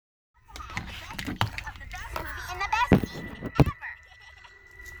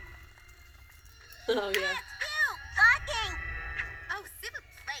Oh, yeah. That's you, talking! Oh, s'il vous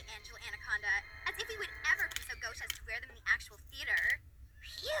plaît, Angela Anaconda. As if we would ever be so gauche as to wear them in the actual theater.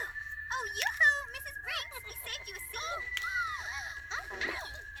 Phew! Oh, yoo-hoo, Mrs. Brinks! We saved you a scene!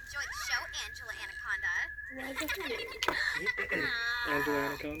 Enjoy the show, Angela Anaconda. Why is that her name? Angela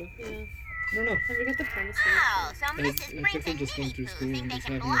Anaconda? Yeah. I don't know. I forgot the premise. Oh, so I Mrs. think Brinks they're and just going Minnie through Pooh school think and they just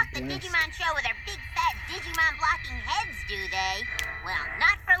can having block a the blast. Digimon show with their big fat Digimon blocking heads, do they? Well,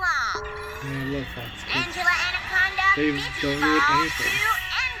 not for long. Yeah, I love Fox Kids. Angela Anaconda, They don't Digiball need to anything.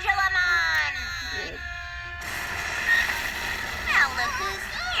 Angelamon! Yeah. Well, look who's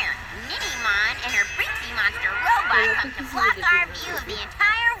here. Minimon and her Brinksy monster robot Yeah, come to this is block the our Digimon view of the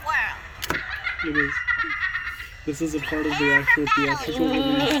entire world. It is. This is a part of the Prepare actual for battle, theatrical you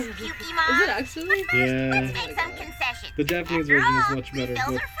release. Miss Pukemon. Is it actually? Let's Yeah. make some concessions. The Japanese After version is all, much better, refills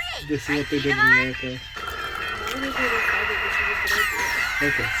but are free. this is Right, what they did in Digimon? America. Why would they do this? I think this is a good idea.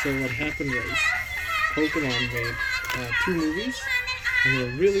 Okay, so what happened was Pokemon made 2 movies, and they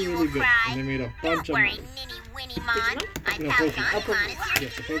were really, really good, and they made a bunch Don't of worry, money. Ninny Winnie Mon. My No, pal Pokemon. Johnny Mon is here.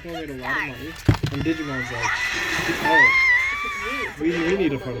 Yes, the Pokemon made a lot of money, and Digimon's like, oh, we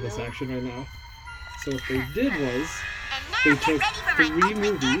need a part of this action right now. So what they did was, And now they get took ready for my 3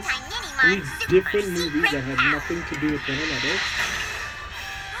 ultimate movies, anti-Ninny 3 Mon super different movies secret that had power. nothing to do with one another,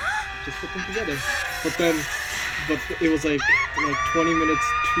 just put them together. But then, it was like 20 minutes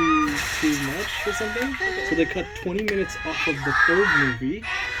too much or something. So they cut 20 minutes off of the 3rd movie,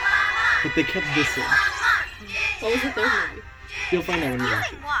 but they kept this in. What was the third movie? You'll find out when you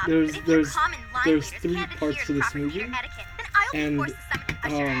watch You it. can walk, but if your common line There's readers 3 can't parts adhere to this proper movie, theater etiquette, then I will be and forced to summon the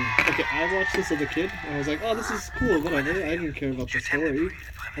usher. okay, I watched this as a kid, and I was like, oh, this is cool, whatever. I didn't care about the story.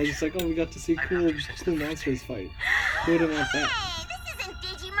 I was just like, oh, we got to see cool monsters fight. Who wouldn't want that? Hey, this isn't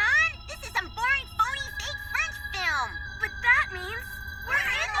Digimon. This is some boring, phony, fake French film. But that means we're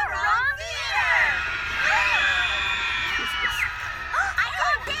in the wrong theater. I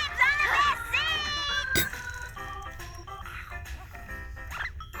call dibs on the best scene.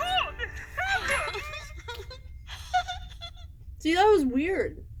 See, that was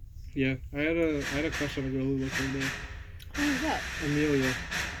weird. Yeah, I had a crush on a girl who looked like that. Who was that? Amelia.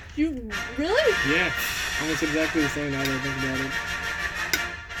 You really? Yeah, almost exactly the same now that I think about it.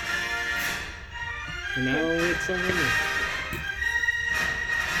 And now it's on me.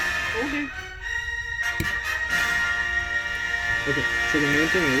 Okay. Okay, so the main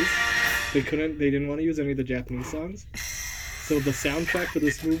thing is, they didn't want to use any of the Japanese songs. So the soundtrack for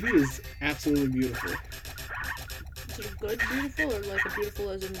this movie is absolutely beautiful. Is it good beautiful or like a beautiful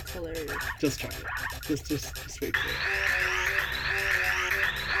as in it's hilarious? Just try it. Just wait for it.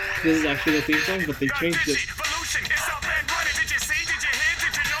 This is actually the theme song, but they changed it. Evolution is up and running. Did you see? Did you hear? Did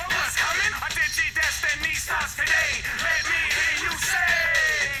you know what's coming? A Digi Destiny starts today. Let me hear you say.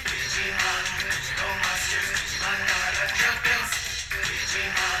 Digimon, Go Masters, Digimon, the champions.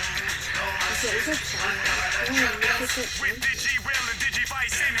 Digimon, Go Masters, with Digi-Will and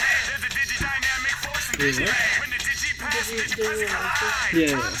Digivice in hand, there's a Digi-Dynamic force in Digiland. When the Digi-Pass and Digi-Press collide,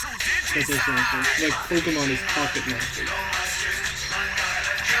 Yeah, come to that's their soundtrack. Like Pokemon is Pocket Monsters.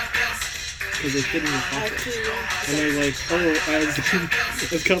 Because they fit in your pocket. Actually, yeah. And they're like, oh, as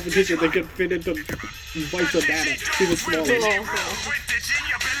competition, they could fit into bites of data. Even smaller. Oh,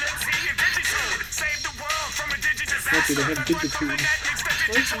 Actually, they have Digitoon.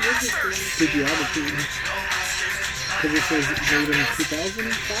 What's Digitoon? Digitoon. Because it says made in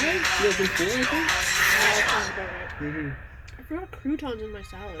 2005? 2004, I think? That sounds about right. Mm-hmm. I forgot croutons in my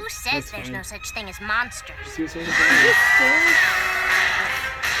salad. Who says That's there's fine. no such thing as monsters? See what's on the Is bottom? this still?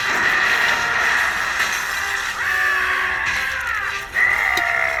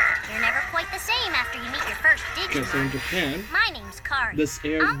 You're never quite the same after you meet your first Okay, so in Digimon. Japan, My name's Kari. this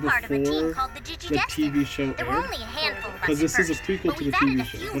aired I'm part of a team before called the Digi the Destiny. TV show There were aired. only a handful of us Because at this is a first, prequel but to we've the added TV a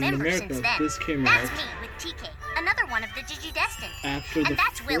show. few But in members America, since then. this came That's out me with TK, another one of the Digi Destined. after the And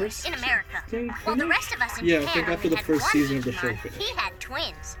that's Willis first in America. thing While the finished? rest of us in Yeah, I Japan think after only the had first one season of the show Digimon, finished. he had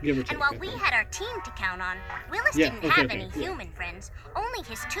twins. Give or take, And while I we think. had our team to count on, Willis Yeah, didn't okay, have okay, any yeah. human friends, only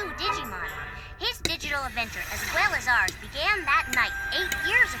his 2 Digimon. His digital adventure, as well as ours, began that night 8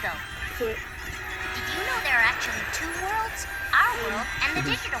 years ago. So, Did you know there are actually 2 worlds? Our world and the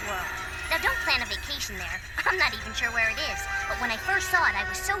digital world. Now don't plan a vacation there. I'm not even sure where it is. But when I first saw it, I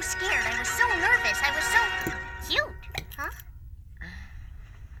was so scared. I was so nervous. I was so cute. Huh?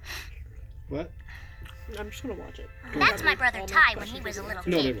 What? I'm just gonna watch it. That's my brother All my Ty when he questions was a are little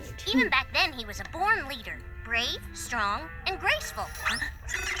No, they kid. won't. Even back then, he was a born leader. Brave, strong, and graceful.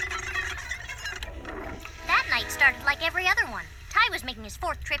 That night started like every other one. Ty was making his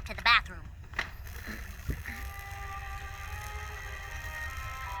 4th trip to the bathroom.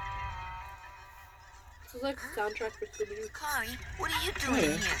 This is like the soundtrack for Scooby-Doo. Kari, what are you doing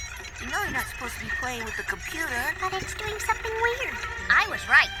yeah. here? You know you're not supposed to be playing with the computer. But it's doing something weird. I was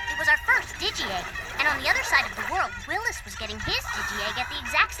right. It was our first Digi-Egg. And on the other side of the world, Willis was getting his Digi-Egg at the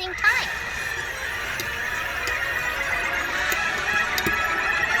exact same time.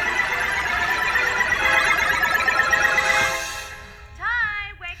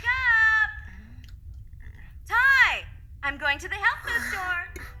 Ty, wake up! Ty! I'm going to the health food store.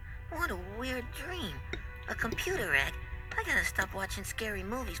 What a weird dream. A computer egg. I gotta stop watching scary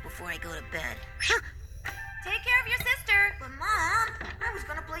movies before I go to bed. Take care of your sister. But Mom, I was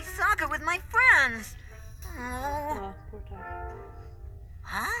gonna play soccer with my friends. Oh. Oh, poor Ty.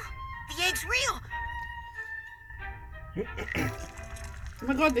 Huh? The egg's real. Oh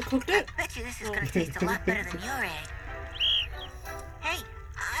my god, they cooked it? Bet you this is gonna taste a lot better than your egg. Hey,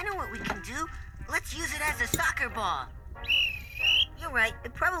 I know what we can do. Let's use it as a soccer ball. You're right,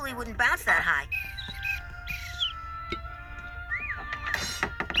 it probably wouldn't bounce that high.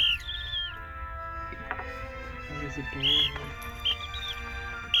 That is adorable.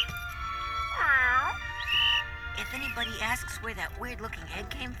 If anybody asks where that weird-looking egg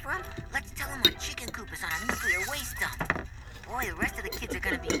came from, let's tell them our chicken coop is on a nuclear waste dump. Boy, the rest of the kids are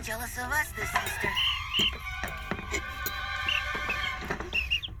gonna be jealous of us this Easter.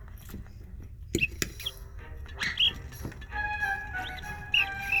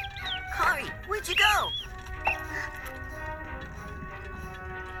 Kari, where'd you go?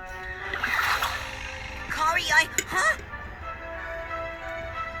 Kari, huh?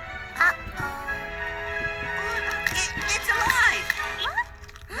 It's alive!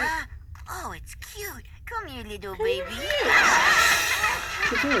 Oh, it's cute. Come here, little baby.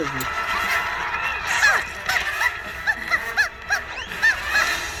 It's adorable.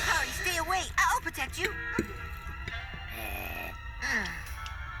 Kari, stay away. I'll protect you.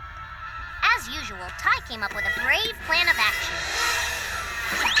 As usual, Ty came up with a brave plan of action.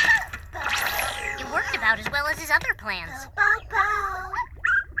 It worked about as well as his other plans.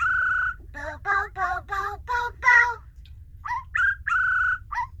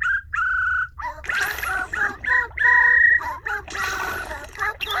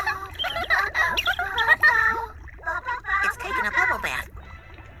 It's taking a bubble bath.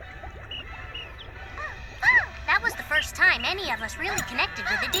 That was the first time any of us really connected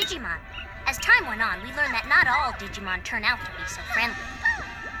with a Digimon. As time went on, we learned that not all Digimon turn out to be so friendly.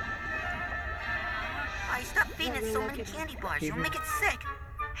 I stop feeding it so many candy bars. You'll make it sick.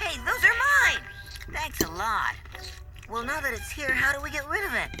 Hey, those are mine. Thanks a lot. Well, now that it's here, how do we get rid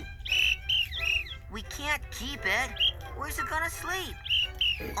of it? We can't keep it. Where's it gonna sleep?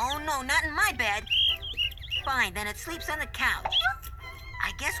 Oh, no, not in my bed. Fine, then it sleeps on the couch.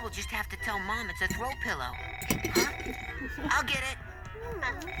 I guess we'll just have to tell Mom it's a throw pillow. Huh? I'll get it.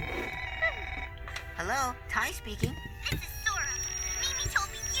 Hello, Ty speaking. This is Sora. Mimi told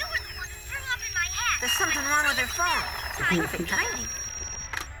me you were the one who threw up in my hat. There's something wrong with her phone. Perfect timing.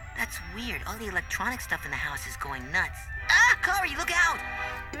 That's weird. All the electronic stuff in the house is going nuts. Ah, Kari, look out!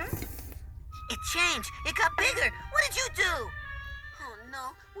 It changed. It got bigger. What did you do? Oh,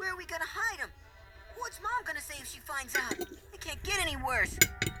 no. Where are we gonna hide him? What's Mom gonna say if she finds out? It can't get any worse.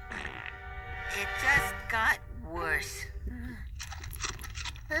 It just got worse.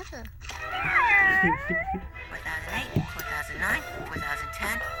 2008, 2009,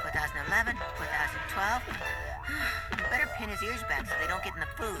 2010, 2011, 2012. You better pin his ears back so they don't get in the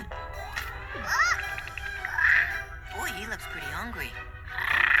food. Boy, he looks pretty hungry.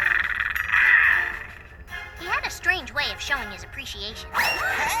 He had a strange way of showing his appreciation.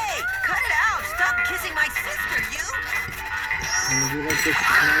 Hey, cut it out! Stop kissing my sister, you! And if you like this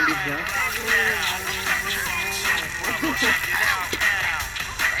 90s rock,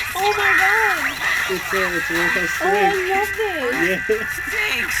 Oh my god! it's Roadhouse Oh, I Swing. love this! Yeah.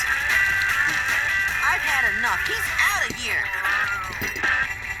 Stinks! I've had enough. He's out of here.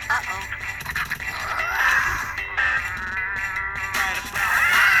 Uh-oh.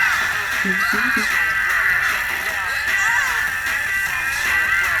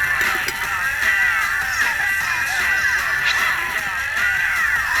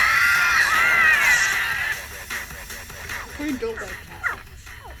 I don't like cats.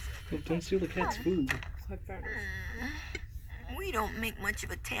 Well, don't steal the cat's food. Quite fair enough. We don't make much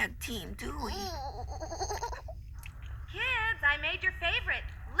of a tag team, do we? Kids, I made your favorite,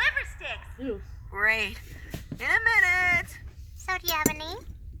 liver sticks. Ew. Great. In a minute. So do you have a name?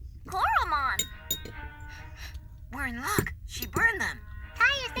 Koromon. We're in luck. She burned them.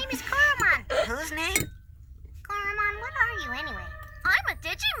 Ty, his name is Koromon. Whose name? Koromon, what are you anyway? I'm a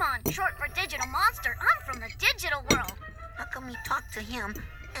Digimon, short for digital monster. I'm from the digital world. How come you talk to him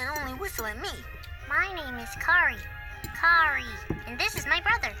and only whistle at me? My name is Kari. Kari. And this is my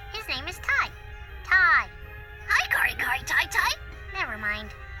brother. His name is Ty. Ty. Hi, Kari, Ty. Never mind.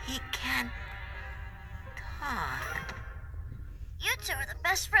 He can talk. You two are the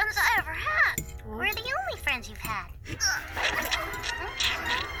best friends I ever had. We're the only friends you've had.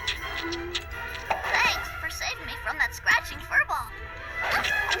 Thanks for saving me from that scratching furball.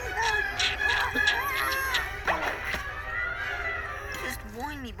 Just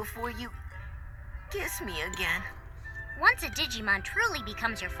warn me before you kiss me again. Once a Digimon truly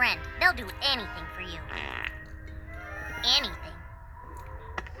becomes your friend, they'll do anything for you. Anything.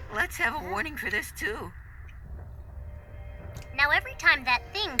 Let's have a warning for this too. Now, every time that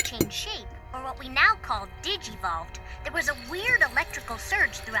thing changed shape, or what we now call Digivolved, there was a weird electrical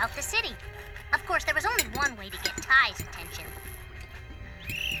surge throughout the city. Of course, there was only one way to get Ty's attention.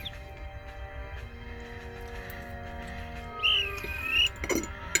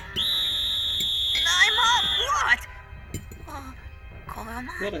 I'm up! What? Koromon?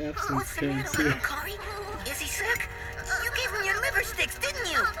 What an absence What's the matter with here. him, Kari? Is he sick? You gave him your liver sticks, didn't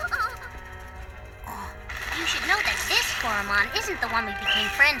you? Oh, You should know that this Koromon isn't the one we became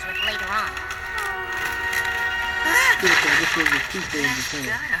friends with later on. This was a people in the that's town.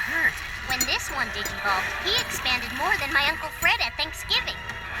 gotta hurt. When this one Digivolved, he expanded more than my Uncle Fred at Thanksgiving.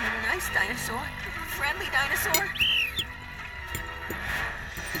 Nice dinosaur. Friendly dinosaur.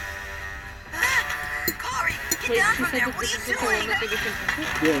 Kari, get Wait, down you from said there. that What this are is you the one doing? that they became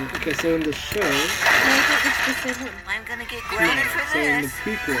friends? Yeah, okay, so in the show, No, I thought it's the same one. I'm gonna get grounded for so in the this.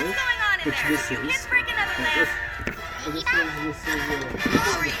 prequel, What's going on in which there? this You is, kids break another lamp. this is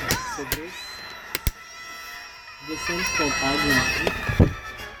so this one's called Agumon,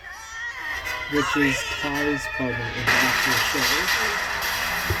 which is Ty's partner in the actual show.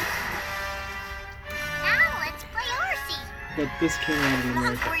 Now let's play Horsey. But this came out in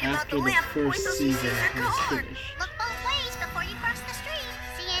Mom's America worried about after the the lamp. Wait first till she sees season her was car. finished. Look both ways before you cross the street.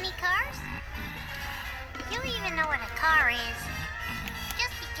 See any cars? You even know what a car is.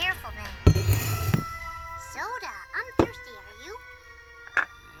 Just be careful then. Soda, I'm thirsty, are you?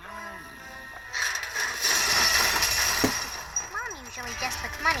 Mom usually just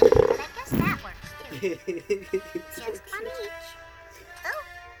puts money, but I guess that works too. Just one each. Oh.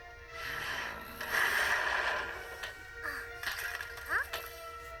 Huh?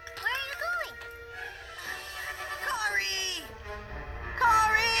 Where are you going? Kari!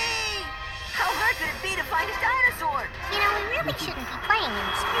 Kari! How hard could it be to find a dinosaur? You know, we really shouldn't be playing in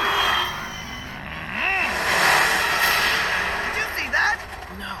the street. Did you see that?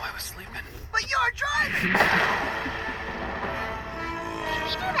 No, I was sleeping. But you're driving! Can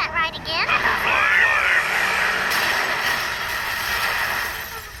we do that ride again?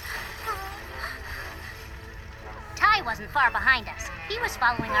 Ty wasn't far behind us. He was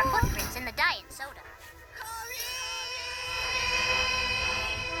following our footprints in the diet soda.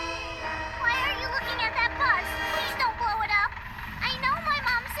 Why are you looking at that bus? Please don't blow it up. I know my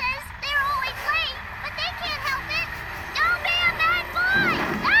mom says they're always late, but they can't help it. Don't be a bad boy!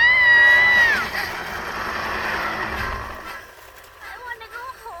 Ah! I want to go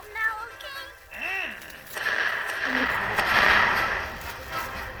home now, okay?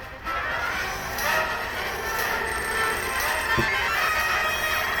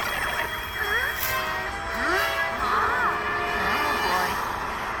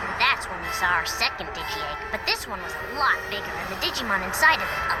 That's when we saw our second Digi-Egg, but this one was a lot bigger and the Digimon inside of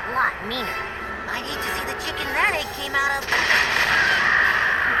it a lot meaner. I'd hate to see the chicken that egg came out of.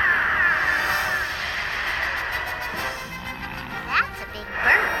 That's a big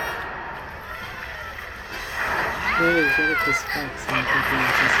bird. Oh, what if this Fox and people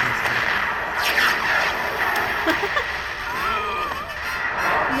are listening to it?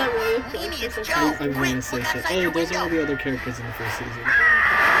 Is that really a Mimi, character? it's So- Joe. I'm Quick, gonna say look so. outside Oh, your those are all window. the other characters in the first season.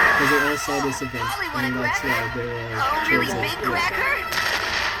 Because they all saw this event, Probably wanna and that's grab why they were Oh, really chosen. big Yeah. cracker?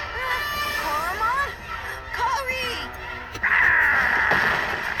 Koromon? Kari!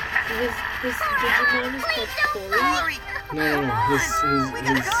 His Digimon is called Tori. Kari! No.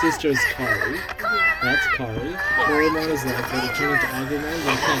 His sister's Kari. That's Kari. Koromon is that, but it turned into Agumon,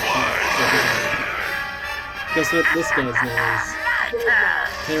 but it's not Kari. Guess what this guy's name is?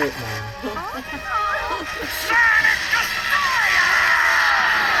 Parrot Man.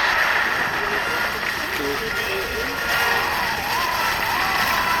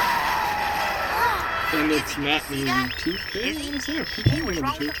 And it's Matt see and that? TK, I Izzy? want to say, or PK, one of the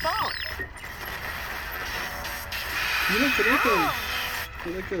Wrong two. with the phone. You know, for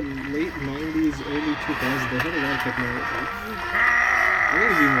like a late 90s, early 2000s, they had a lot of technology. I think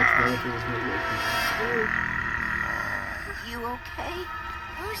it'd be much better if it was made like You okay?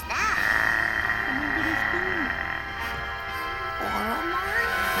 Who's that?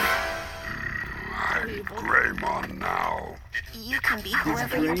 I'm Greymon now. You can be He's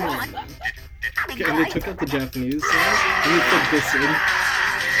whoever you Greymon want. now. Be Okay, and they glad. took out the Japanese song and they put this in.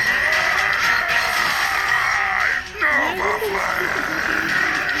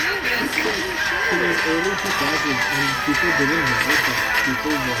 In the early 2000s, and people didn't know that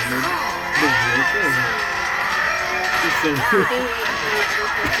people wanted the real thing. So,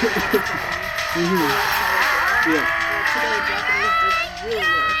 yeah.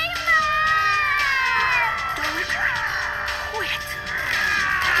 Quit.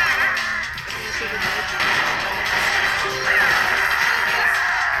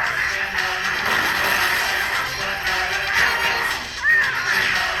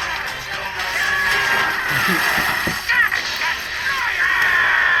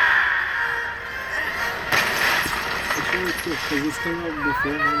 It's really quick because this came out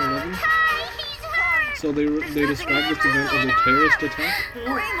before 9/11. So they described this event as a terrorist attack.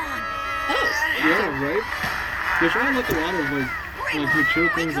 Greymon. Yeah, right. There's not like a lot of like mature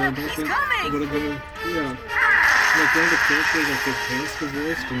things that I don't think would have been. Yeah. Like one of the characters like their parents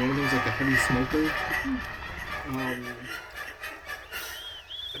divorced, and one of them's like a heavy smoker.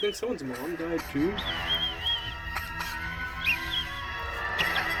 I think someone's mom died too.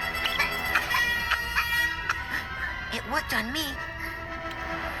 It worked on me.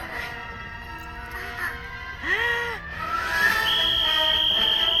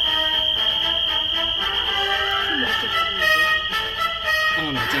 I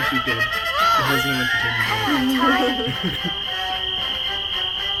don't know. It's actually good. It has no entertainment value.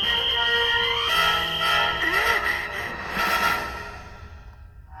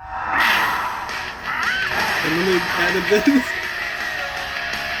 And then they added this.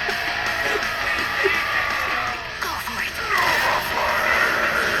 Go for it.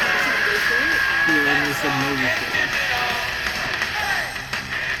 Yeah, and they said no before.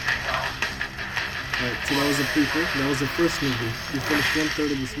 Alright, so that was a prequel. That was the first movie. We finished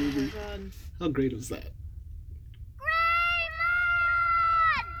 1/3 of this movie. God. How great was that?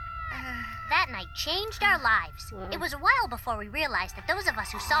 That night changed our lives. Wow. It was a while before we realized that those of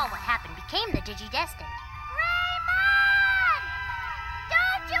us who saw what happened became the Digidestined. Raymond!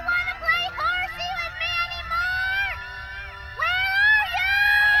 Don't you want to play horsey with me anymore? Where are you?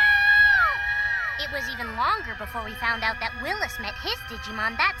 It was even longer before we found out that Willis met his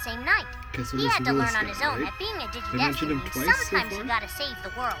Digimon that same night. Okay, so He this had to Willis learn on guy, his own right? that being a They mentioned him Digidestined means twice so sometimes far? you gotta save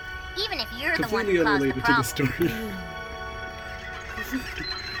the world, even if you're the one Completely who caused the unrelated to the problem. story.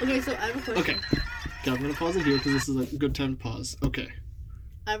 Okay, so I have a question. Okay. Okay, I'm gonna pause it here because this is a good time to pause. Okay,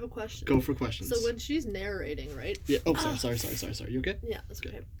 I have a question. go for questions. So when she's narrating, right? Yeah. Oh, sorry. You okay? Yeah, that's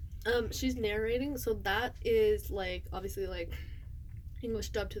Okay. okay. She's narrating, so that is like obviously like English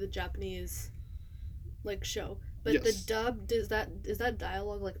dub to the Japanese like show. But Yes. the dub is that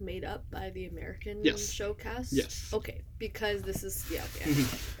dialogue like made up by the American Yes. show cast? Yes. Okay, because this is okay.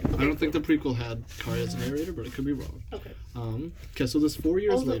 I don't think the prequel had Kari as a narrator, but it could be wrong. Okay. Okay, so this 4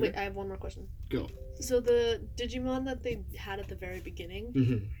 years Also, later. wait, I have one more question. Go. So the Digimon that they had at the very beginning,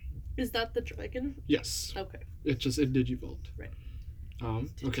 Mm-hmm. is that the dragon? Yes. Okay. It's just it digivolved. Right.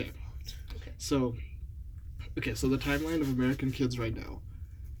 Okay. Okay. So the timeline of American Kids right now.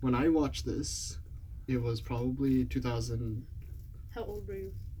 When I watched this, it was probably 2000. How old were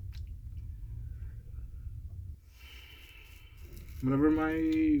you?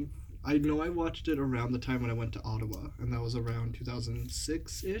 I know I watched it around the time when I went to Ottawa, and that was around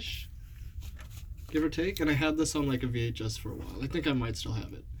 2006-ish, give or take. And I had this on like a VHS for a while. I think I might still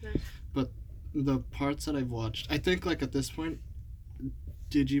have it. Nice. But the parts that I've watched, I think like at this point,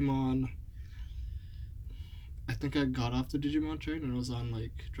 Digimon. I think I got off the Digimon train and I was on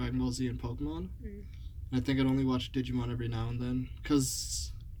like Dragon Ball Z and Pokemon. Mm. And I think I'd only watch Digimon every now and then.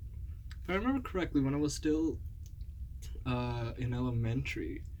 Because if I remember correctly, when I was still in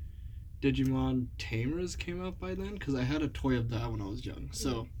elementary, Digimon Tamers came out by then. Because I had a toy of that when I was young.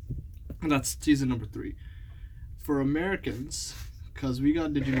 So that's season number 3. For Americans, because we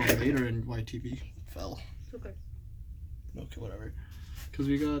got Digimon later in YTV. Fell. Okay. Okay, whatever. Because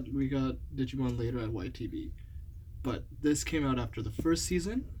we got Digimon later at YTV. But this came out after the first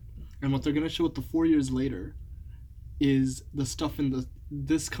season, and what they're gonna show it the 4 years later is the stuff in the.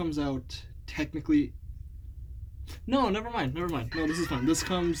 This comes out technically. No, never mind. No, this is fine. This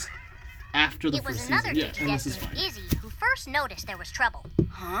comes after the It first was another season. Yeah, and this is Digidestined, fine. Izzy, who first noticed there was trouble.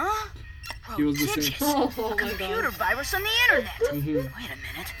 Huh? He was the same. Prodigious. Oh my Computer god. virus on the internet. Mhm. Wait a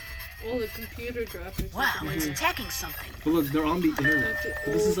minute. Oh, the computer graphics. Wow, it's attacking something. But look, they're on the internet.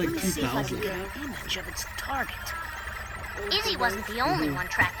 This is like Let me see if I can 2000. get an image of its target. Izzy wasn't the only one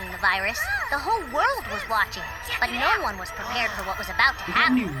tracking the virus. The whole world was watching, but no one was prepared for what was about to Look how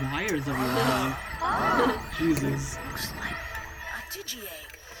many happen. wires everywhere. Jesus. Looks like a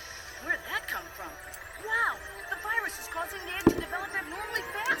digi-egg. Where'd that come from? Wow, the virus is causing the egg to develop abnormally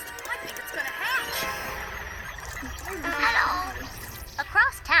fast. I think it's gonna hatch. Hello.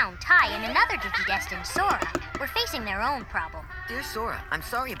 Across town, Ty and another Digidestined, Sora, were facing their own problem. Dear Sora, I'm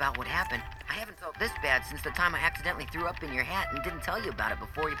sorry about what happened. I haven't felt this bad since the time I accidentally threw up in your hat and didn't tell you about it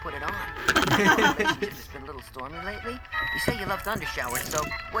before you put it on. Our relationship has been a little stormy lately. You say you love thunder showers, so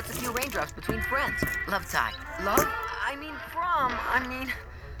what's a few raindrops between friends? Love, Ty. Love?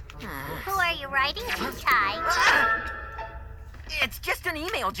 Who are you writing to, Ty? It's just an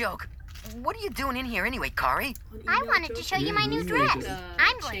email joke. What are you doing in here anyway, Kari? I wanted to show you my new dress.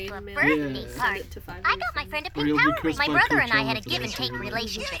 I'm going to a birthday party. I got my friend a Or pink you'll be Power Ranger. cursed My by brother and I Coachella had a for the give and rest of take your life.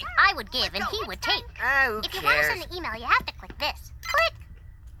 relationship. I would give and he would take. Who If you want to cares? send an email, you have to click this. Click.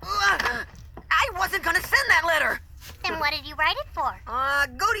 I wasn't gonna send that letter. Then what did you write it for?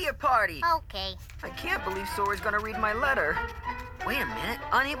 Go to your party. Okay. I can't believe Sora's gonna read my letter. Wait a minute,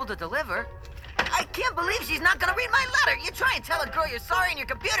 unable to deliver? I can't believe she's not gonna read my letter. You try and tell a girl you're sorry and your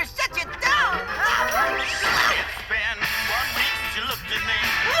computer shuts you down. It's been 1 week since you looked at me.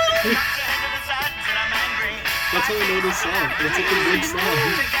 Knocked your head to the side and said I'm angry. That's how I know this song. It's like a good song.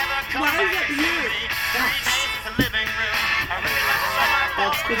 Why is that weird?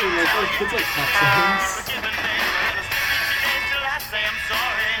 That's because you're like, oh, kids like pop songs.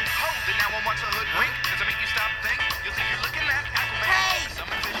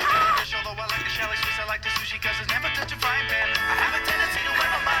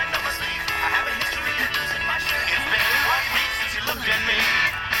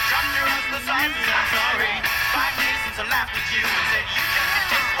 Laughed at you and said you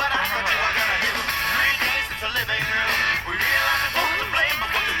just what I thought you were gonna do. 3 days since the living room. We realized we're both to blame, but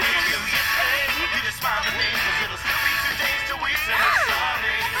what did we do? Yesterday, you just smiled at me, 'cause it'll still be 2 days till we say I'm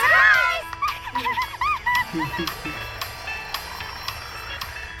sorry.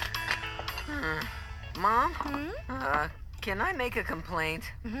 Mom? Can I make a complaint?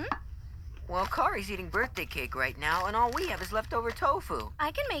 Well, Kari's eating birthday cake right now, and all we have is leftover tofu.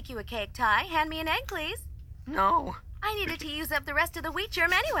 I can make you a cake, Ty. Hand me an egg, please. No. I needed to use up the rest of the wheat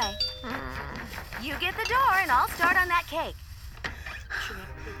germ anyway. You get the door, and I'll start on that cake.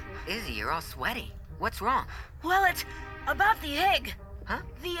 Izzy, you're all sweaty. What's wrong? Well, it's about the egg. Huh?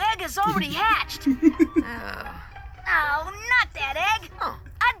 The egg is already hatched. Oh. Oh, not that egg. Oh.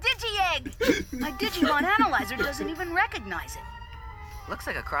 A digi-egg. My Digimon analyzer doesn't even recognize it. Looks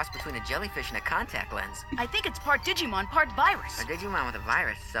like a cross between a jellyfish and a contact lens. I think it's part Digimon, part virus. A Digimon with a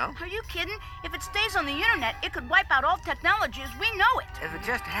virus, so? Are you kidding? If it stays on the internet, it could wipe out all technology as we know it. If it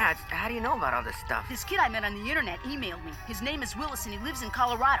just hatched, how do you know about all this stuff? This kid I met on the internet emailed me. His name is Willis and he lives in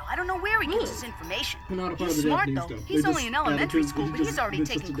Colorado. I don't know where he gets his information. We're not a part He's of the smart Japanese though. stuff. He's They only just in elementary added- school, they but just- he's already it's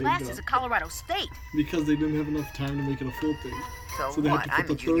taking such a big classes job. at Colorado State. Because they didn't have enough time to make it a full thing. So So they had what? to put I'm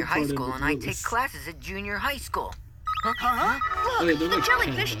the in junior third high part in school with and I Willis. take classes at junior high school. Huh? Oh, yeah, Look, they're the like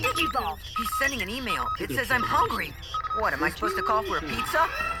jellyfish kind of- digivolved. He's sending an email. It They're says I'm jellyfish. hungry. What, am I supposed to call for a pizza?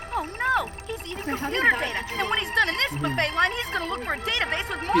 Oh no, he's eating Wait, how did computer that- data. And when he's done in this buffet line, he's gonna look for a database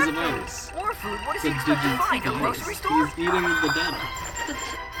with more He's a food. virus. More food? What is The he expect to Digi- find? A grocery store? He's eating the data.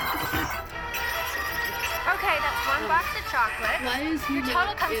 Okay, that's 1 box of chocolate. Why is he Your not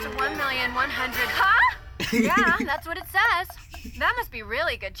total comes in to the- 1,100,000. Huh? Yeah, that's what it says. That must be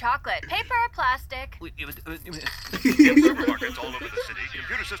really good chocolate. Paper or plastic? In supermarkets all over the city,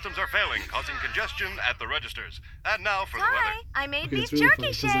 computer systems are failing, causing congestion at the registers. And now for the Hi, weather. I made Okay, beef it's really jerky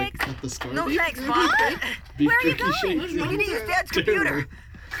funny, 'cause, like, shakes. at the start, No thanks, Mom. beef Where are you jerky going? shakes. We need to use Dad's Terrible. computer.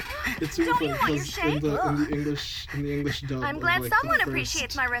 It's super Don't funny you want your because shake? in the English dub. I'm of, glad like, the someone first-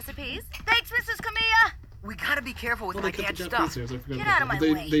 appreciates my recipes. Thanks, Mrs. Kamiya. We gotta be careful with Well, my they kept dad's the Japanese stuff. series. I forgot Get about out of that. my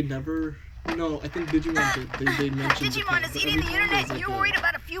They way. they never. No, I think Digimon did. They mentioned Digimon Japan, is but eating the every time internet there's, and like, you're a- worried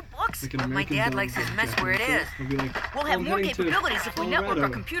about a few books. like an But my American dad dub likes his of mess where it Japanese is. show, I'll be like, We'll "Oh, have I'm more heading to capabilities if we network our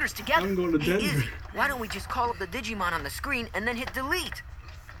Colorado. computers together. I'm going to Hey, Denver. Izzy, why don't we just call up the Digimon on the screen and then hit delete?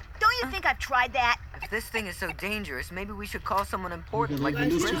 Don't you think I've tried that? If this thing is so dangerous, maybe we should call someone important Okay, like like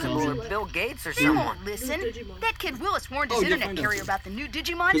the Mr. principal or Thousand. Bill Gates or They someone. won't listen. Who's Digimon? That kid Willis warned Oh, his yeah, internet find out. carrier about the new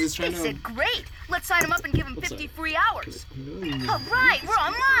Digimon. 'Cause it's They trying to- said, great, let's sign him up and give him What's 50 that? free hours. Ooh. All right, we're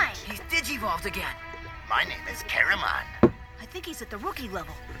online. He's Digivolved again. My name is Caramon. I think he's at the rookie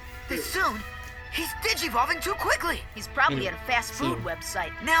level. This soon? He's Digivolving too quickly. He's probably at Anyway, a fast food so-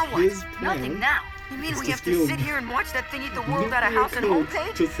 website. Now what? His Nothing plan now. You mean is we to have to steal sit here and watch that thing eat the world out of house and nuclear homepage?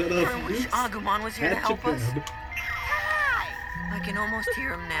 codes to set up I wish nukes Agumon was here to at help us. Japan. I can almost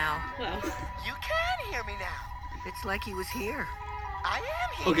hear him now. Wow. You can hear me now. It's like he was here. I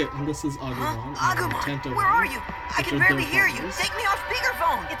am here. Okay, and this is Agumon. Huh? and Agumon, Tentomon, where are you? I which can are barely their hear you. partners. Take me off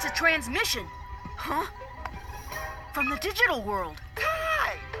speakerphone. It's a transmission Huh? from the digital world.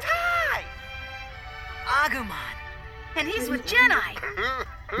 Ty! Agumon. And he's with Jedi.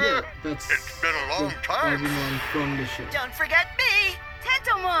 Yeah, that's It's been a long the time. Agumon from the show. Don't forget me.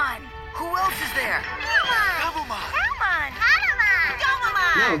 Tentomon. Who else is there? Doublemon! Elmon.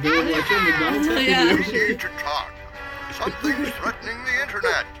 No, they're like in McDonald's Happy Yeah. Meal. We need to talk. Something's threatening the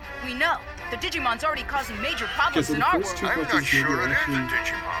internet. We know. The Digimon's already causing major Okay, problems so in the our first world. two I'm parts not of this movie sure are it is a actually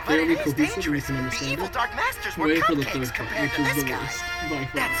Digimon. But fairly it is cohesive and you dangerous. can The understand evil it. Dark Masters were Wait for the cupcakes third part, compared which to is this the guy. worst by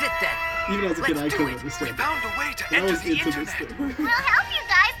far. That's it then. Even as a kid, I Let's do couldn't it. We understand it. found a way to And I enter was the into this internet. thing. We'll help you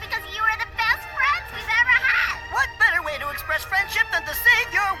guys because you are the best friends we've ever had. What better way to express friendship than to save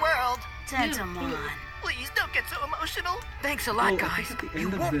your world? Tentomon. Please don't get so emotional. Thanks a lot, Oh, I guys. think at the You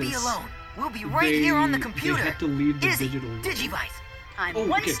end of won't be this, alone. We'll be right here on the They computer. have to leave the Izzy, digital world. Digivice. I'm Oh,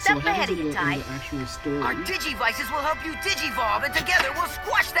 one okay, so step it ahead happens of in you, the Ty. actual story. Our Digivices will help you Digivolve, and together we'll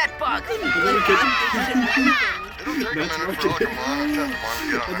squash that bug. And then you can, It'll take a That's minute right. for Agumon and Tentomon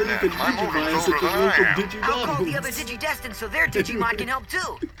to get on and the then you net. can My motor's digitize older at the than I local am. I'll call the other Digidestined. Digidestined so their Digimon can help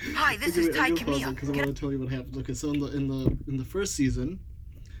too. Hi, this is Ty Camille. Because I want to tell you what happened. Okay, so in the first season,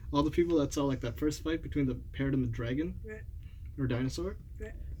 all the people that saw like that first fight between the parrot and the dragon, Right. or dinosaur,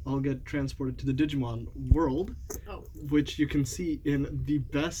 Right. all get transported to the Digimon world, Oh. which you can see in the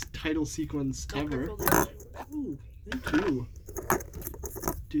best title sequence ever. Ooh, thank you.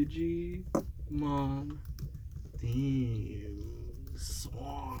 Digimon theme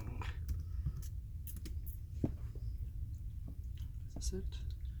song. Is this it?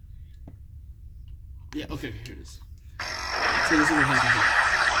 Yeah, okay, here it is. So this is what happened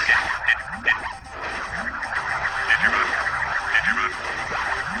here.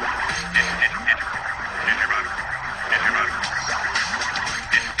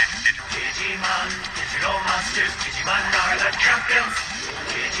 Digimon, digital monsters, Digimon are the champions.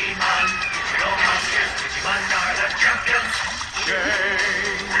 Digimon, digital monsters, Digimon are the champions.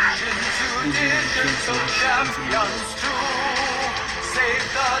 Change into digital champions to save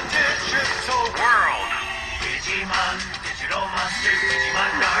the digital world. Digimon, digital monsters,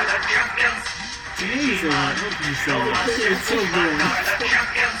 Digimon are the champions. It's amazing. I love you so much. It's so good. Are the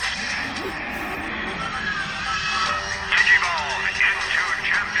champions. Digivolve into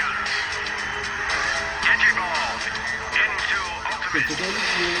champion. Digivolve into Okay, ultimate. so that was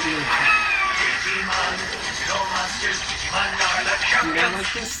really Digimon, digital monsters, Digimon are the you know, champions.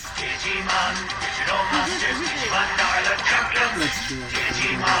 like this. Digimon, digital monsters, Digimon are the champions. That's true.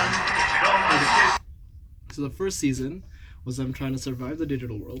 Digimon, digital monsters. So the first season was them trying to survive the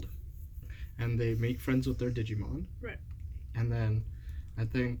digital world, and they make friends with their Digimon. Right. And then, I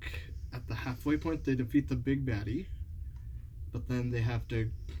think at the halfway point they defeat the big baddie, but then they have to.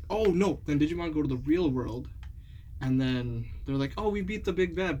 Oh no! Then Digimon go to the real world, and then they're like, "Oh, we beat the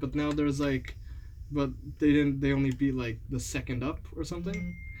big bad," but now there's like, but they didn't. They only beat like the second up or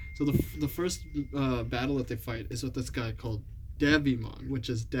something. So the first battle that they fight is with this guy called Devimon, which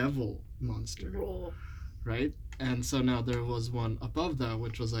is devil monster. Roll. Right? And so now there was one above that,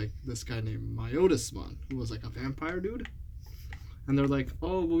 which was like this guy named Myotismon, who was like a vampire dude. And they're like,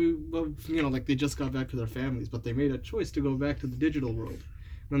 oh, well, you know, like they just got back to their families, but they made a choice to go back to the digital world.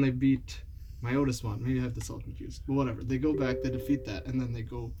 And then they beat Myotismon. Maybe I have this all confused, but whatever. They go back, they defeat that, and then they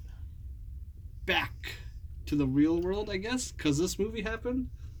go back to the real world, I guess, because this movie happened.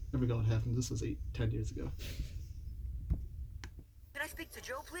 I forgot what happened. This was 10 years ago. Can I speak to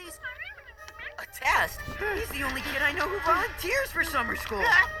Joe, please? A test? He's the only kid I know who volunteers for summer school.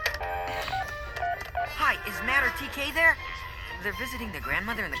 Hi, is Matt or TK there? They're visiting their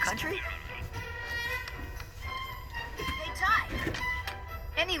grandmother in the country? Hey, Ty.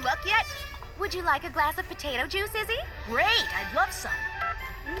 Any luck yet? Would you like a glass of potato juice, Izzy? Great. I'd love some.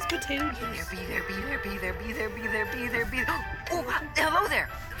 What's potato Be there, juice? be there, be there, be there, be there, be there, be there, be there. Oh, hello there.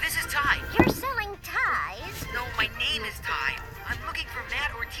 This is Ty. You're selling ties? No, my name is Ty. I'm looking for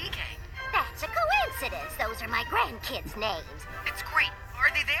Matt or TK. That's a coincidence. Those are my grandkids' names. It's great. Are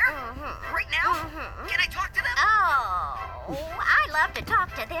they there? Mhm. Right now? Mhm. Can I talk to them? Oh, I love to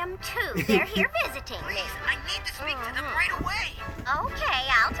talk to them too. They're here visiting me. Please, I need to speak to them right away. Okay,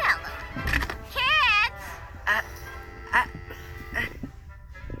 I'll tell them. Kids!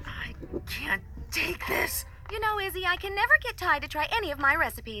 I can't take this. You know, Izzy, I can never get Ty to try any of my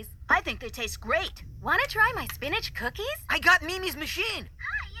recipes. I think they taste great. Want to try my spinach cookies? I got Mimi's machine.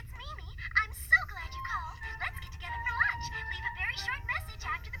 Hi, it's Mimi. I'm so glad you called. Let's get together for lunch. Leave a very short message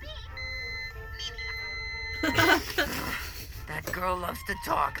after the beep. Mimi. That girl loves to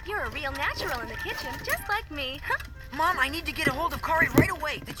talk. You're a real natural in the kitchen, just like me. Mom, I need to get a hold of Kari right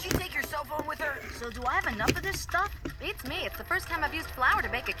away. Did she take your cell phone with her? So do I have enough of this stuff? Beats me. It's the first time I've used flour to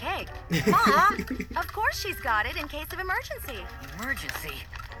bake a cake. Mom! Of course she's got it in case of emergency. Emergency?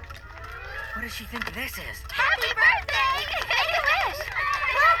 What does she think this is? Happy birthday! Make a wish!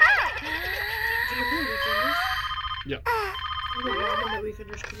 Yeah. The ramen that we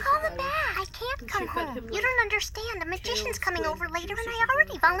finished couldn't Call survive. it back. I can't And come she fed home. him, You like, don't understand. The magician's kale, coming squid, over later, juice and or I already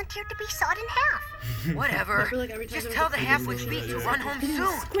something. volunteered to be sawed in half. Whatever. I feel like every time Just I tell look the at half-wit this, beat to it's run home This is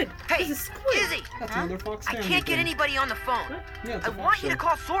soon. squid. Hey, This is squid. Izzy! That's Huh? another Fox I Family can't get thing. anybody on the phone. Yeah, it's I a Fox want you to show.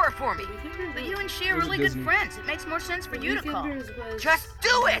 call Sora for me. But you and she are It was really Disney. good friends. It makes more sense for you to call. Weekenders was Just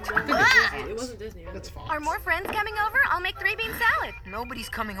do it! no, Ah! It wasn't Disney. That's Fox. Are more friends coming over? I'll make 3-bean salad. Nobody's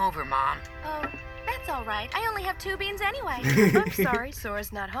coming over, Mom. Oh, that's all right. I only have 2 beans anyway. I'm sorry,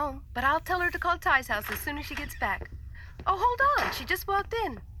 Sora's not home, but I'll tell her to call Ty's house as soon as she gets back. Oh, hold on. She just walked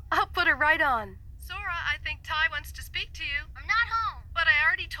in. I'll put her right on. Sora, I think Ty wants to speak to you. I'm not home. But I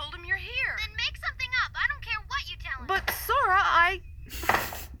already told him you're here. Then make something up. I don't care what you tell him. But Sora,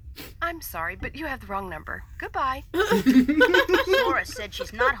 I'm sorry, but you have the wrong number. Goodbye. Sora said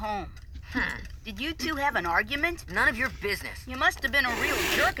she's not home. Did you two have an argument? None of your business. You must have been a real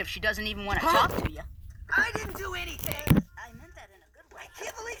jerk if she doesn't even want to talk to you. I didn't do anything. I meant that in a good way. I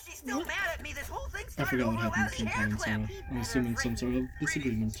can't believe she's still mad at me. This whole thing I started forgot what over happened Riley's hair between clip. Ty and Sora. I'm assuming some sort of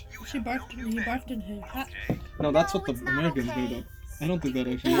disagreement. He barfed in her hat. No, that's what the it's not Americans okay. made up. I don't think that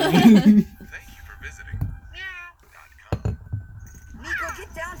actually happened. Thank you for visiting. Nico,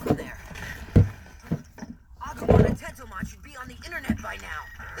 get down from there. Agumon and Tentomon should be on the internet by now.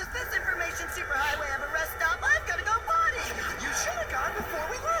 Is this information superhighway have a rest stop? I've got to go potty. You should have gone before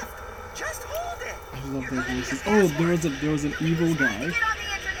we left. Just hold it. I love their voices. Oh, there was an evil guy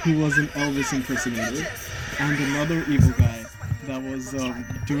who was an Elvis impersonator, and another evil guy that was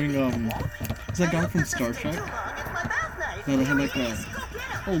doing was that guy from Star Trek? That had like a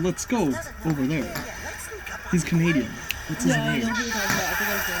oh let's go over there. He's Canadian. What's his Yeah, I name? know who you're talking about. I think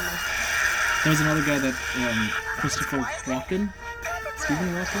I was doing this. There was another guy that Christopher Walken, Stephen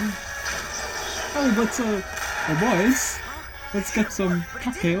Walken. Oh, boys, let's get some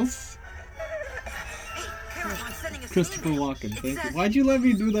cocktails. Hey, Caramon's sending us an Christopher email. Walken, It thank you. says, Why'd you let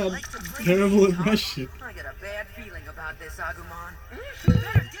me do "I'd that like to bring terrible you impression? I got a bad feeling about this, Agumon.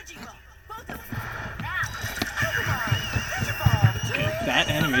 Better Digimon. Both of them. Now. Agumon. Digimon. That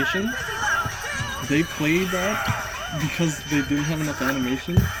animation, they played that because they didn't have enough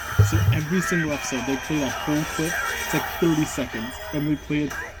animation. So every single episode, they played a whole clip. It's like 30 seconds, and they play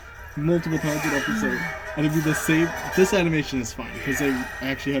it multiple times an episode. And it'd be the same. This animation is fine because they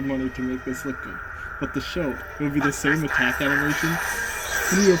actually had money to make this look good. But the show, it would be the same attack animation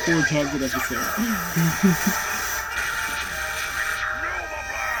 3 or 4 times an episode.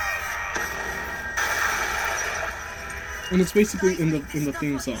 And it's basically in the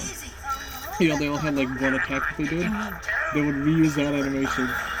theme song. You know, they all had like one attack that they did. They would reuse that animation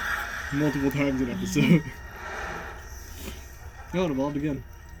multiple times an episode. Oh, it evolved again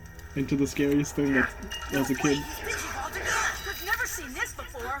into the scariest thing that as a kid. I've never seen this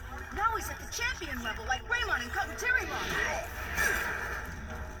before. Now he's at the champion level, like Raymon and Kabuterimon.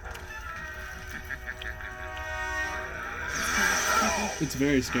 It's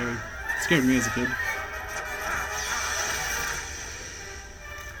very scary. It scared me as a kid.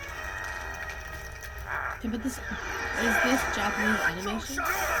 Okay, but is this Japanese animation?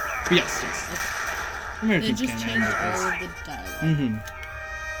 Yes. They Americans just can't changed animate all this. of the dialogue. Mm-hmm.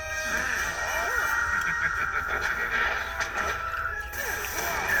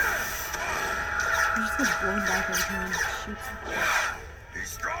 He just gets blown back every time he shoots. He's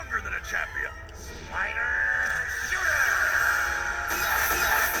stronger than a champion. Spider shooter.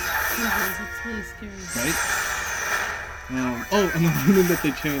 It's really scary. Right? Oh, and the one thing that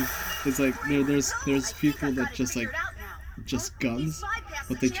they changed is like there's people that just like just guns,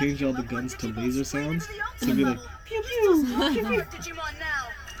 but they changed all the guns to laser sounds. So it'd be like pew pew. Digimon now.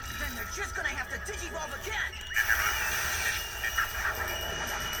 Then they're just gonna have to digivolve again.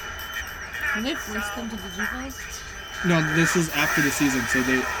 Can they force them to digivolve? No, this is after the season, so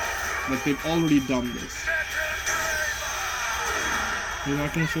they've already done this. You're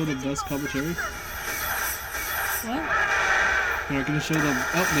not gonna show the best Kabuterimon? What? You're not gonna show the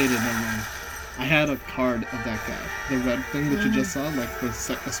outdated never mind. I had a card of that guy. The red thing that you just saw, like for a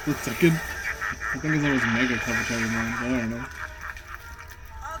split second. I think his name was Mega Kabuterimon, but I don't know.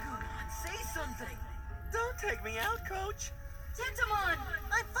 Agumon, say something. Don't take me out, Coach. Tentomon!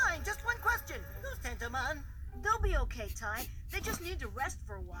 I'm fine, just one question. Who's Tentomon? They'll be okay, Ty. They just need to rest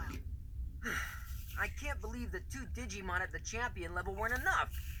for a while. I can't believe the 2 Digimon at the champion level weren't enough.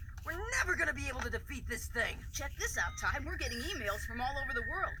 We're never gonna be able to defeat this thing. Check this out, Ty. We're getting emails from all over the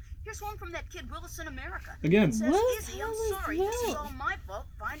world. Here's one from that kid Willis in America. Again. It says, What? Izzy, I'm sorry. This is all my fault.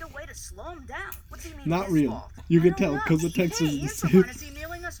 Find a way to slow him down. What's he mean? Not his real. fault? You I can don't tell know. because the text Hey, is the same. Infomon is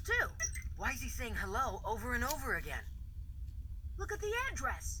emailing us too. Why is he saying hello over and over again? Look at the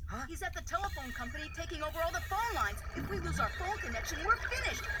address. Huh? He's at the telephone company taking over all the phone lines. If we lose our phone connection, we're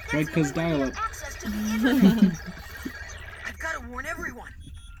finished. That's Right, the 'cause only way we dial-up. have access to the internet. I've got to warn everyone.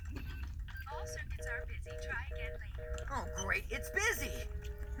 All circuits are busy. Try again later. Oh, great. It's busy.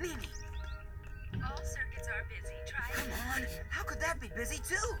 Mimi, All circuits are busy. Try come again. on. How could that be busy,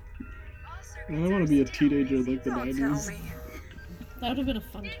 too? All circuits I want to be a teenager like the Don't tell 90s. me. That would have been a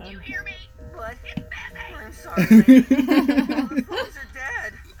fun You time. hear me? What? I'm sorry. Lady. All the phones are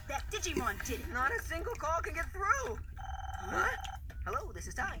dead. That Digimon did it. Not a single call can get through. Huh? Hello, this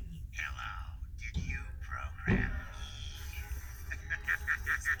is Ty. Hello, did you program?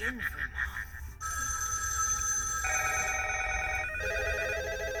 It's Infomon.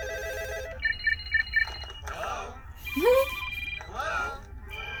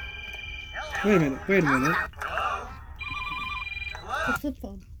 Wait a minute. Wait a minute. The flip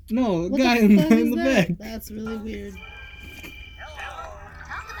phone. No, What guy the in fuck the is that? back. That's really weird. Talk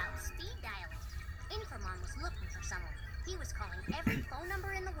about speed dialing. Infomon was looking for someone. He was calling every phone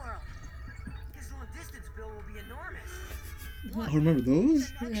number in the world. His long distance bill will be enormous. Oh, remember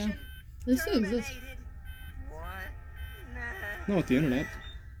those? Yeah. They still exist. Terminated. What? Nah. No, with the internet.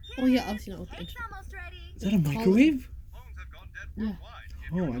 Oh yeah, obviously not with the Cake's internet. almost ready. Is that a microwave? Phones have gone dead Yeah. worldwide.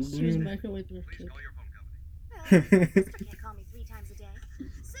 If Oh, you're I using didn't There's a even. microwave in our Please cake. call your phone company. Sister can't call me 3 times a day.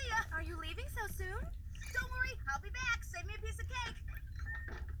 See ya. Are you leaving so soon? Don't worry, I'll be back. Save me a piece of cake.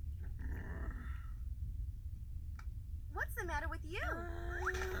 What's the matter with you?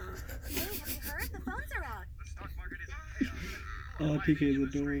 Hey, have you heard? The phones are out. The stock market is in chaos. Oh, PK is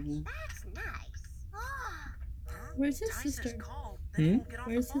adorable. That's nice. Ah, Where's his Ty says sister? call, then he won't get off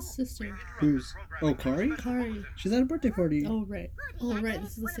the Where's his phone. sister? Who's? Oh, Kari? Kari. She's at a birthday party. Oh right. Oh right.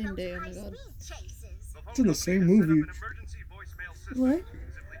 This is the same day. Oh my god. It's in the same movie. What?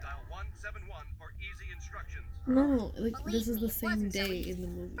 Simply dial 171 for easy instructions. No, like Believe this is me, the it same wasn't so day easy. in the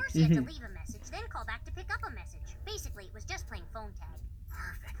movie. First you had to leave a message, then call back to pick up a message. Basically, it was just playing phone tag.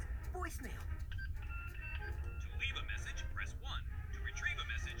 Perfect. Voicemail. To leave a message, press 1. To retrieve a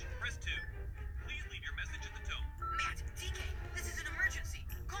message, press 2. Please leave your message at the tone. Matt, TK, this is an emergency.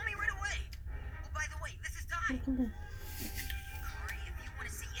 Call me right away. Oh, by the way, this is Ty. Come on. Kari, if you want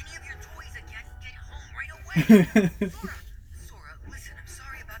to see any of your toys again, get home right away. Sora, listen, I'm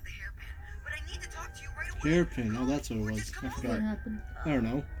sorry about the hairpin, but I need to talk to you right away. Hairpin. Oh, that's what it was. I What forgot. happened? I don't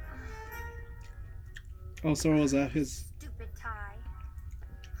know. Oh, Sora was at his. stupid Ty.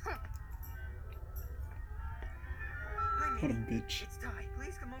 Hi, What a Minnie. bitch. It's Ty.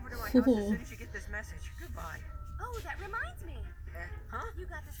 Please come over to my house as soon as you get this message. Goodbye. Oh, that reminds me. Huh? You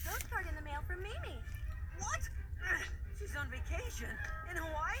got this postcard in the mail from Mimi. What? She's on vacation in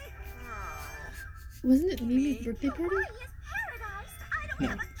Hawaii? Oh. Wasn't it Mimi's birthday party? Hawaii is paradise. I don't No.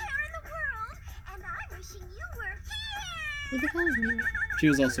 have a care in the world. And I'm wishing you were here. What the hell is Mimi? She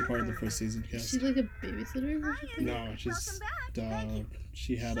was also part of the first season Is cast. she like a babysitter or something? No, she's.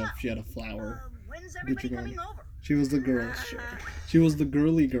 She had a flower. When's Gucci everybody Gang. coming over? She was the girl. She was the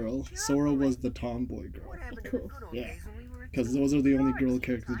girly girl. Sora was the tomboy girl. What happened to the Cool. good old Yeah. days when we were Because those are the only girl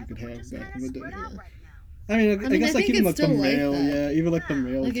characters you could have back in the day. Spread out Yeah. right now. I mean, I mean, guess I like think even it's like the still like male, that. yeah, even like the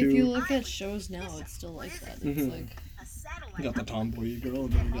male Like too. if you look at shows now, it's still like that. It's Mhm. like A satellite. You got the tomboy girl,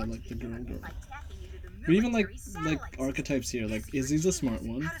 and then you got like the girl girl. But even like archetypes here, like Izzy's the smart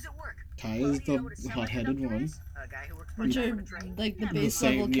one. How does it work? Ty is the hot-headed one. A guy who works for which a are government train? like the The base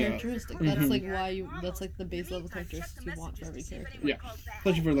same, level yeah. characteristic. Mhm. That's like why you. That's like the base level characteristics you want for every character. Yeah,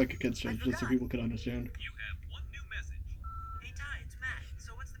 especially for like a kids show, just so people could understand. You have one new message. Hey, Ty, it's Matt.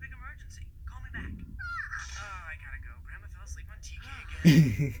 So what's the big emergency? Call me back. Oh, I gotta go. Grandma fell asleep on TK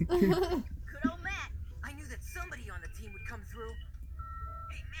again. Good old Matt. I knew that somebody on the team would come through.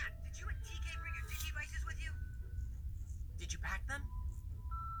 Hey, Matt, did you and TK bring your Digivices with you? Did you pack them?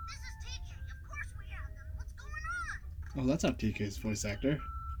 This is TK. Of course we have them. What's going on? Oh, that's not TK's voice actor.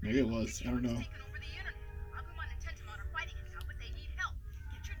 Maybe it was. I don't know. Taken over the internet. Agumon and Tentamon are fighting it now, but they need help.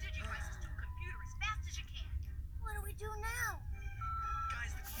 Get your Digivices to a computer as fast as you can. What do we do now?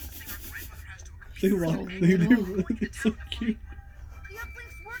 Guys, the closest thing our grandmother has to a They computer. walk. They're so cute. The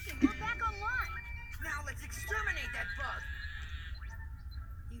uplink's working. We're back online. Now let's exterminate that bug.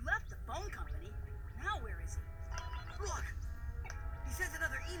 He left the phone company. Now where is he? Look, he sends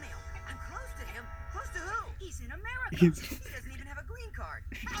another email. I'm close to him. Close to who? He's in America. He's- He doesn't even have a green card.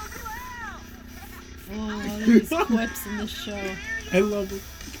 Oh, well! Oh, these quips in this show. I love it.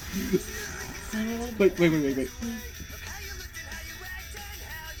 Wait.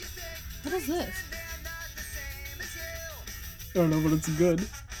 What is this? I don't know, but it's good.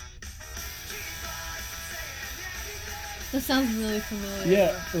 This sounds really familiar.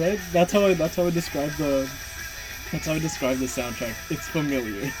 Yeah, right? That's how I describe the soundtrack. It's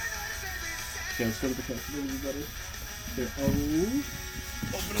familiar. Yeah, let's go to the character. Maybe it's better. Here,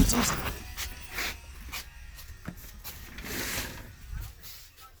 open up some stuff.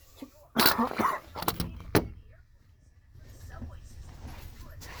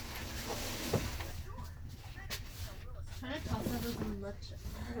 Trying to talk about as much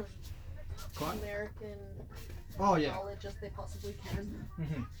American knowledge as they possibly can.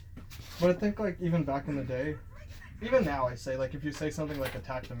 But I think like even back in the day, even now I say like if you say something like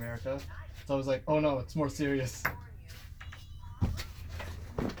attacked America, it's always like, oh no, it's more serious.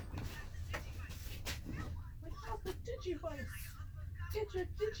 Without the Digivice, get your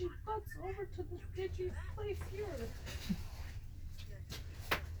Digibutts over to the Digi place here.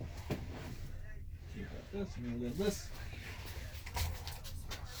 You got this, I'm gonna get this.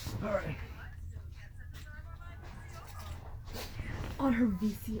 Alright. On her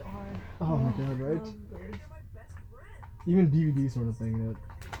VCR. Oh my god, right? Lovely. Even DVD sort of thing that.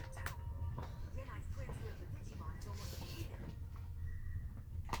 Can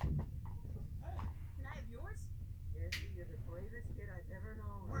I have yours? Yes, you're the bravest kid I've ever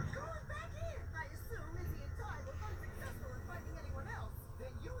known. We're going back in! I assume Izzy and Ty were unsuccessful in finding anyone else. Then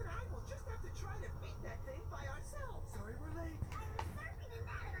you and I will just have to try to beat that thing by ourselves. Sorry we're late. I was surfing in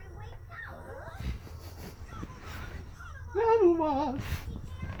that and I waved out. Gabumon!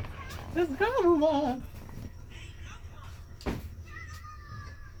 It's Gabumon!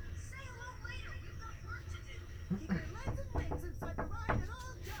 Say hello later. We've got work to do. Keep your legs and wings inside the ride at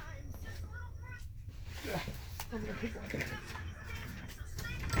all times. Just a little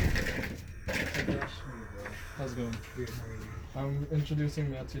How's it going? I'm introducing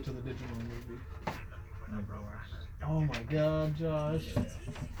Matthew to the Digimon movie. Oh my god, Josh. It's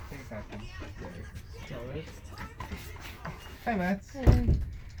alright. Hi, Matt. Hey.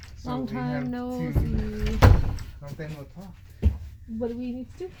 So Long we time have no to- see. Long time no talk. What do we need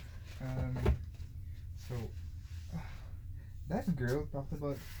to do? So that girl talked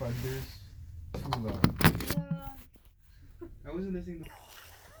about Thunders too long. I wasn't listening to.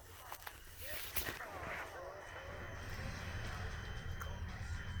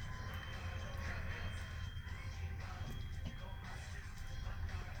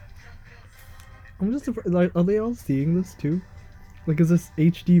 I'm just surprised. Like, are they all seeing this too? Like, is this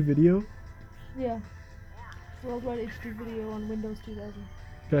HD video? Yeah. Worldwide HD video on Windows 2000.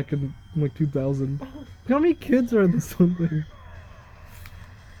 Back in like 2000. How many kids are in this one thing?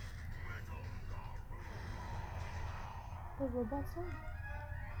 The robot song?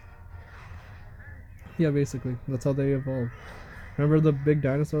 Yeah, basically. That's how they evolved. Remember the big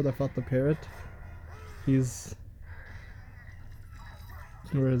dinosaur that fought the parrot? He's...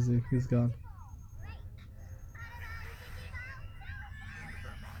 Where is he? He's gone.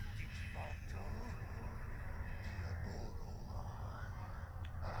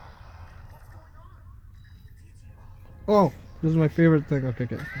 Oh, this is my favorite thing. Okay,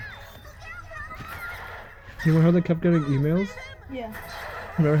 okay. You remember how they kept getting emails? Yeah.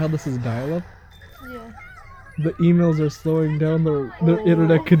 Remember how this is dial-up? Yeah. The emails are slowing down their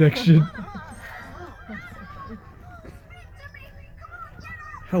internet connection.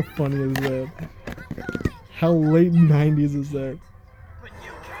 How funny is that? How late 90s is that?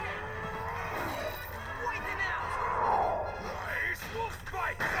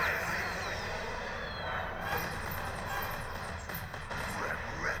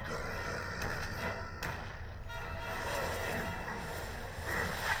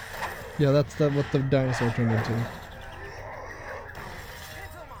 Yeah, that's what the dinosaur turned into.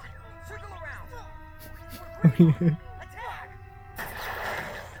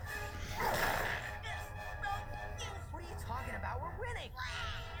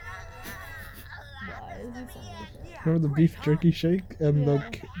 Remember the beef jerky shake and the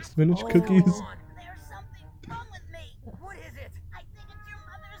spinach cookies? There's something wrong with me. What is it? I think it's your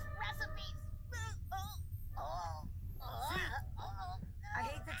mother's recipes. I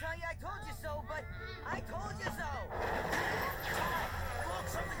hate to tell you I told you so, but I told you so. Look,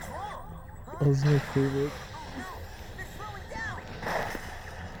 something's wrong. That was my favorite. They're slowing down.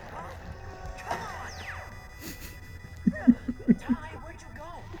 Come on. Ty, where'd you go?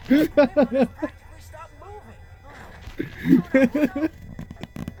 Practically stopped moving.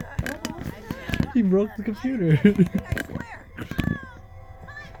 He broke the computer.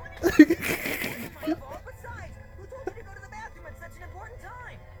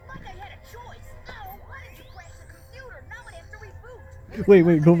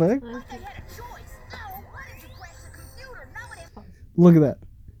 Wait, go back. Look at that.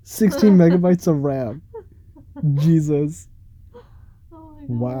 16 megabytes of RAM. Jesus. Oh my god.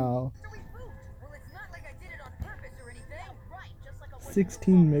 Wow.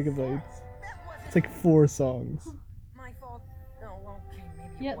 16 megabytes. It's like 4 songs. My fault. Oh, okay,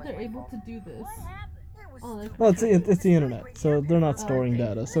 maybe it Yet was they're my able fault. to do this. Oh, like, Well, it's the internet, so they're not storing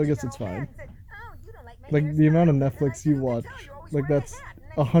data, so I guess it's fine. Like the amount of Netflix you watch, like that's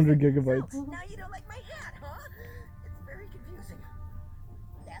 100 gigabytes. Now you don't like my hat, huh? It's very confusing.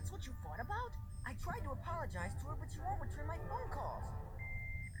 That's what you fought about? I tried to apologize to her, but she won't return my phone calls.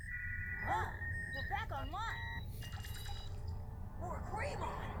 Huh? We're back online. More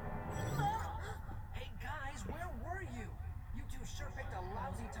Greymon! Hey guys, where were you? You two sure picked a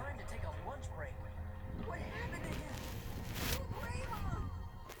lousy time to take a lunch break. What happened to him? Greymon!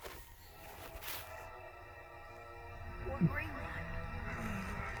 More Greymon!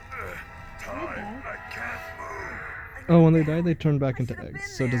 I can't move. Oh, when they die, they turn back into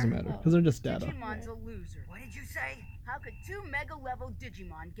eggs, so it doesn't matter because they're just data. Digimon's a loser. What did you say? How could 2 mega-level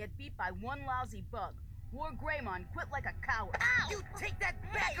Digimon get beat by one lousy bug? War Greymon quit like a coward. Ow! You take that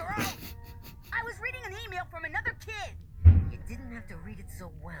back or out! I was reading an email from another kid. You didn't have to read it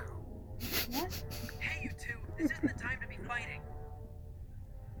so well. what? Hey, you two, this isn't the time to be fighting.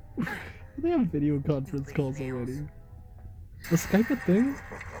 They have video conference calls already. Was Skype a thing? Do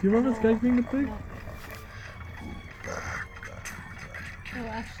you remember Skype being a thing? Oh,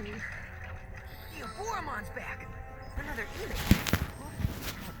 actually. The Aboramon's back. Another email.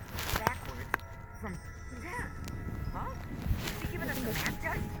 Backwards from Dad. Huh? Is he giving us a math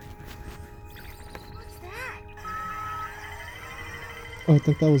test? What's that? Oh, I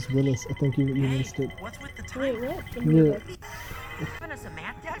think that was Willis. I think you missed it. What's with the Wait, timer? what? Yeah. Giving us a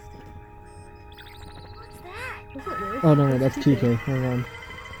math test? What's that? Was it Willis? Oh no, that's Kiko. Hang on.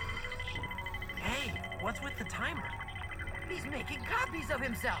 Hey, what's with the timer? He's making copies of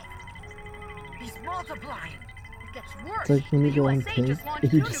himself. He's multiplying. It gets worse. It's like when you The go on USA Pink, just launched you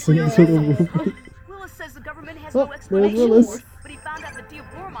two just sing nuclear to the missiles. movie. Willis says the government has Oh, no there's explanation Willis. for it, but he found out the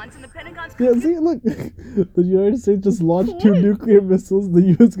Diaboromons in the Pentagon's Yeah, see, look. The United States just launched 2 nuclear missiles. The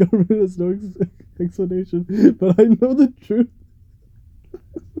U.S. government has no explanation, but I know the truth.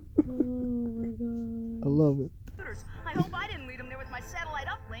 Oh my god. I love it. I hope I didn't lead him there with my satellite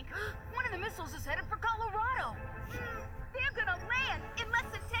uplink. One of the missiles is headed for Colorado. They're gonna land in less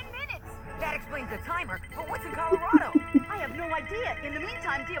than 10 minutes. That explains the timer, but what's in Colorado? I have no idea. In the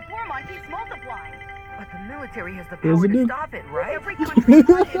meantime, Diaboromon keeps multiplying. But the military has the There's power a to nuke. stop it, right? Every country is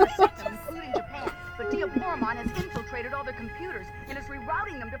trying to intercept them, including Japan. But Diaboromon has infiltrated all their computers and is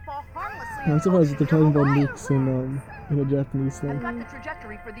rerouting them to fall harmlessly. I'm surprised that they're talking about nukes in a Japanese I've thing. got the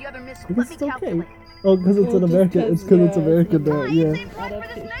trajectory for the other missile. I Let guess me it's okay. calculate. Oh, because it's Well, in just America. It's because it's yeah, American now. Yeah.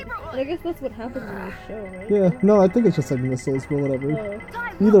 Adaptation. But I guess that's what happens in the show, right? Yeah. No, I think it's just like missiles, but whatever.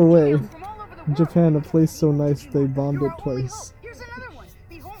 Oh. Either way, Japan, a place so nice they bombed it twice. Here's another one.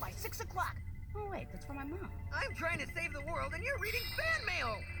 Be home by 6 o'clock. Oh wait, that's for my mom. I'm trying to save the world and you're reading fan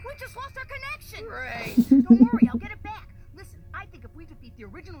mail. We just lost our connection. Great. Don't worry, I'll get it back. Listen, I think if we defeat the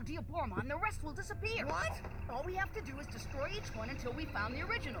original Diaboromon, the rest will disappear. What? All we have to do is destroy each one until we found the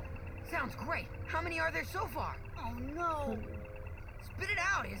original. Sounds great. How many are there so far? Oh no. Spit it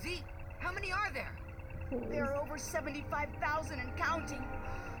out, Izzy. How many are there? There are over 75,000 and counting.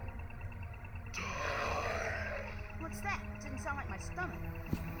 What's that? It didn't sound like my stomach.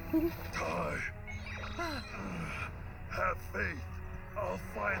 Die. Have faith. I'll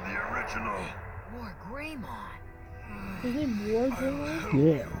find the original. War Greymon. Is it War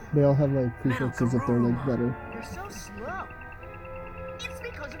Greymon? Yeah. They all have like prefixes if they're like better. You're so slow. It's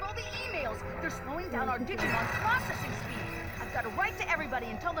because of all the emails. They're slowing down our Digimon's processing speed. I've got to write to everybody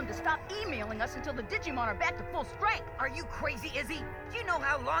and tell them to stop emailing us until the Digimon are back to full strength. Are you crazy, Izzy? Do you know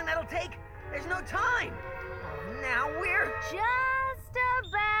how long that'll take? There's no time. Oh, now we're Just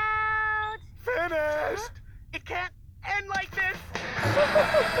about. Finished! It can't end like this!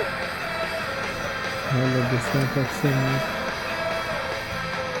 I love this soundtrack so much.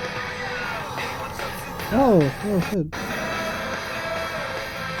 Oh shit.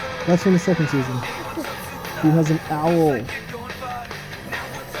 That's from the 2nd season. He has an owl.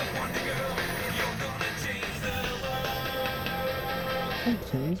 That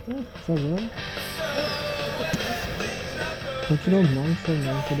changed, bro? Is that real? Don't you know Monster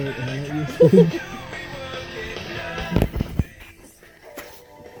known for their internet usage?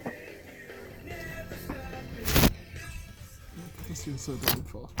 Let's do so don't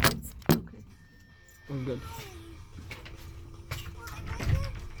fall. Okay. I'm good.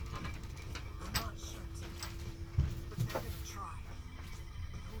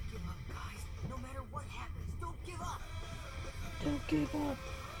 gave up.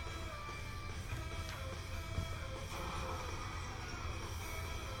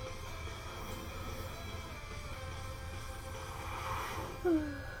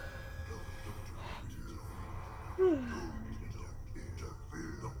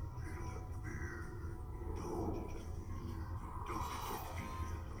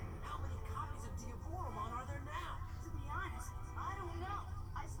 How many copies of Diaboromon are there now? To be honest, I don't know.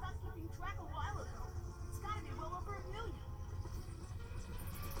 I stopped keeping track a while ago. It's gotta be well over 1 million.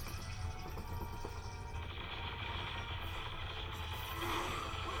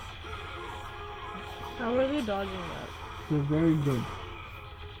 How are they dodging that? They're very good.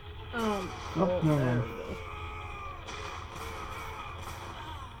 Oh, Oh, no, there no. we go.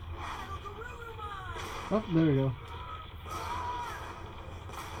 Oh, there we go.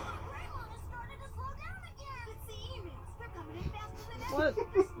 What?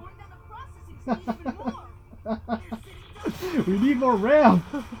 We need more RAM.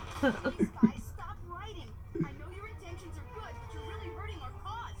 Please, guys, stop writing. I know your intentions are good, but you're really hurting our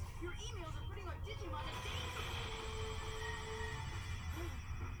cause. Your emails are putting our Digimon in danger.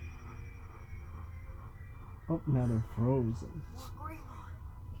 Oh, now they're frozen.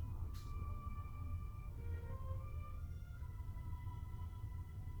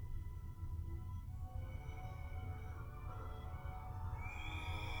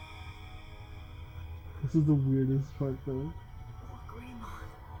 This is the weirdest part though.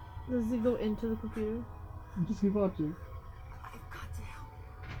 Does he go into the computer? Just keep watching.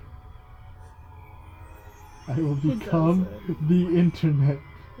 I will He does become it. the internet.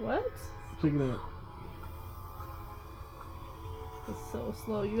 What? Check it out. It's so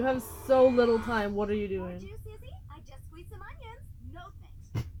slow. You have so little time. What are you doing? I just squeezed some onions. No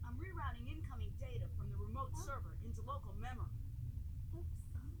thanks. I'm rerouting incoming data from the remote server into local memory. Oops.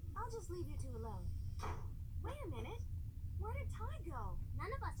 I'll just leave you two alone. Wait a minute. Where did Ty go? None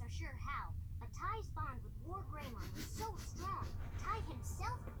of us are sure how, but Ty's bond with War Greymon was so strong, Ty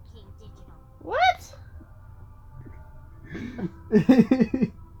himself became digital. What?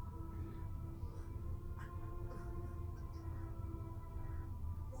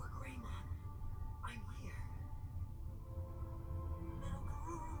 War Greymon, I'm here. Metal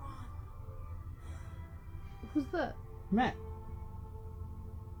Garurumon. Who's that? Matt.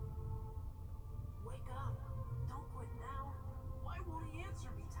 Wake up. Don't quit now. Why won't he answer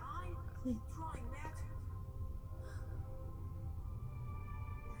me, Ty? Keep trying, Matt.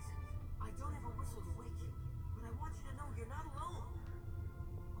 Listen, I don't have a whistle to wake you, but I want you to know you're not alone.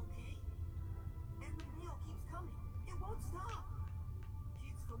 Okay? And the mail keeps coming. It won't stop.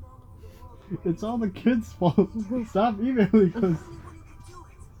 Kids from all over the world. It's all the kids' fault. Stop emailing us.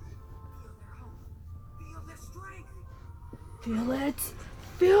 Feel it.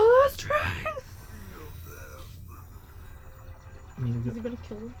 Feel the strength. Is he gonna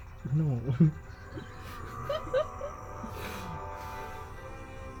kill him? No.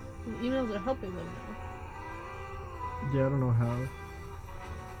 The emails are helping them now. Yeah, I don't know how.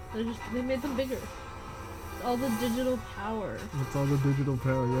 They made them bigger. It's all the digital power. It's all the digital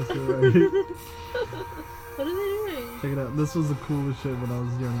power. Yes, you're right. What are they doing? Check it out. This was the coolest shit when I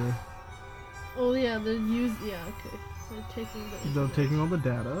was younger. Oh yeah, they're okay. They're taking the They're taking all the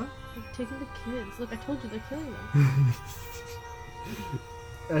data. They're taking the kids. Look, I told you they're killing them.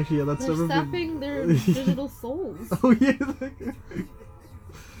 Actually, yeah, that's They're never sapping their digital souls. Oh yeah.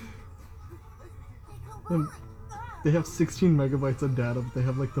 And they have 16 megabytes of data, but they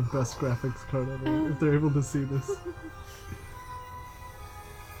have like the best graphics card ever. If they're able to see this.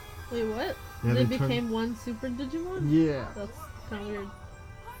 Wait, what? Yeah, they they turned- became one super Digimon? Yeah. That's kind of weird.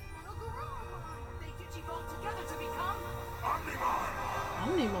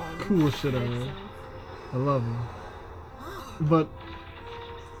 Omnimon. Coolest shit ever. I love him. But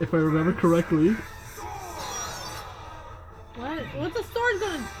if I remember correctly, What? What's the sword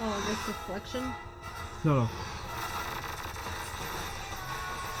gonna? Oh, that's reflection. no.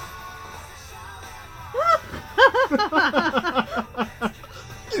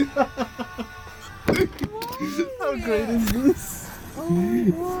 How great is this?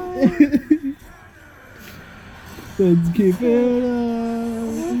 Let's keep it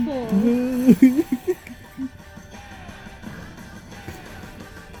up.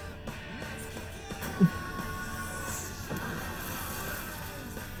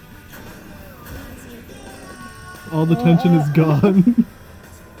 All the tension is gone.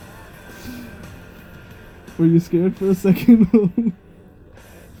 Were you scared for a second?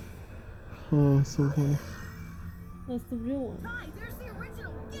 Oh, so funny. That's the real one.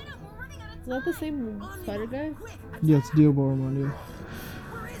 Is that the same spider guy? Yeah, it's Diaboromon, yeah.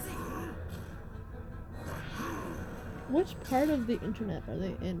 Which part of the internet are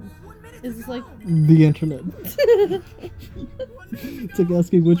they in? Is this like The internet. It's like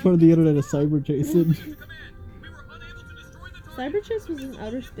asking which part of the internet is Cyber Jason. Cyberchase was in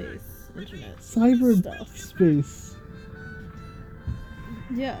outer space internet. Cyber stuff. space.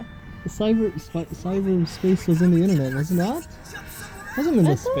 Yeah. Cyber space was in the internet, wasn't that? Wasn't in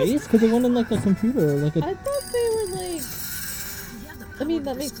the space because it went in like a computer, like a. I thought they were like. I mean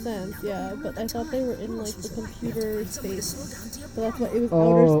that makes sense, yeah. But I thought they were in like the computer space. So that's why it was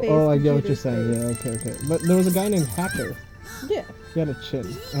outer space. Oh, I get what computer you're saying. Yeah, okay. But there was a guy named Hacker. Yeah. He had a chin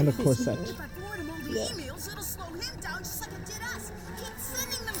and a corset. Yeah.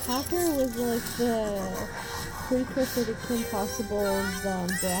 Hacker was like the precursor to Kim Possible's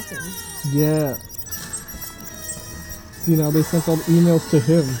Bracken. Yeah. See, now they sent all the emails to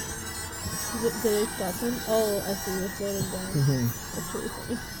him. Did they stop him? Oh, I see. They slowed him down. That's really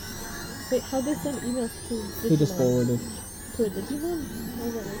funny. Wait, how'd they send emails to Digimon? They just forwarded. To a Digimon? How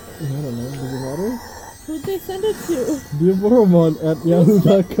does that make sense? I don't know. Does it matter? Who'd they send it to? Diaboromon at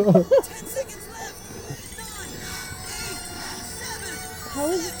yahoo.com. How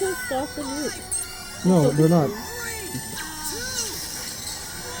is it gonna stop the nuke? No, they're not.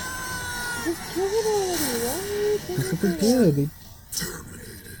 Just kill it already. Why are you taking That's what they so long? did.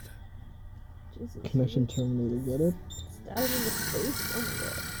 Jesus. Connection terminated, get it? Stab him in the face? Oh my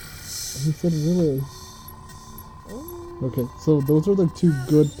god. He said really. Oh. Okay, so those are the two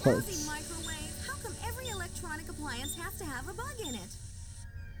good parts. How come every electronic appliance has to have a bug in it?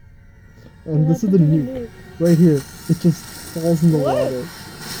 And this is the nuke. Right here. It just falls in the water.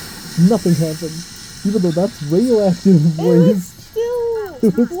 Nothing happens. Even though that's radioactive waste. Still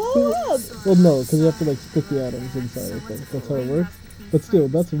blow up! Well, no, because you have to like split the atoms inside, I think. That's how it works. But still,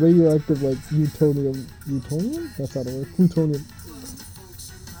 that's radioactive like plutonium. Plutonium? That's how it works. Plutonium.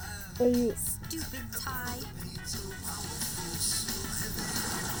 Are you... Stupid tie.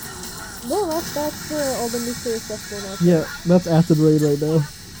 No, that's where all the nuclear stuff going on. Yeah, that's acid rain right now.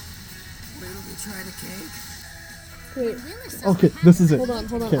 Wait. Okay, this is it. Hold on.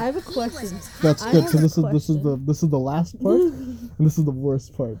 Okay. I have a question. That's I good have because a this is the last part, and this is the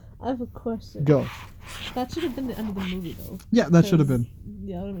worst part. I have a question. Go. That should have been the end of the movie, though. Yeah, that should have been.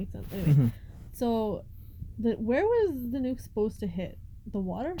 Yeah, that would make sense. Anyway, Mhm. so where was the nuke supposed to hit? The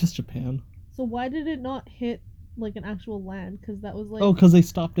water? Just Japan. So why did it not hit like an actual land? Because that was like. Oh, because they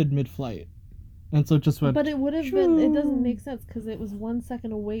stopped it mid-flight, and so it just went. But it would have been. It doesn't make sense because it was 1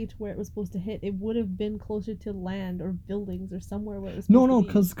 second away to where it was supposed to hit. It would have been closer to land or buildings or somewhere where it was. No,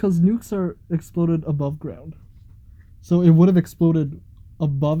 supposed to be. because nukes are exploded above ground, so it would have exploded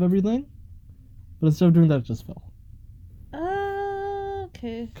above everything, but instead of doing that, it just fell.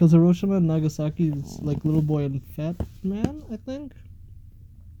 Okay. Because Hiroshima and Nagasaki is like Little Boy and Fat Man, I think.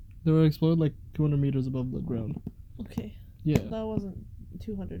 They were exploded like 200 meters above the ground. Okay. Yeah. That wasn't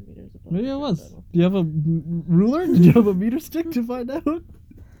 200 meters above. Maybe the it ground, was. I don't Do you have a ruler? Did you have a meter stick to find out?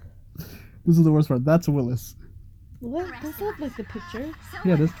 This is the worst part. That's Willis. What? That's not like the picture.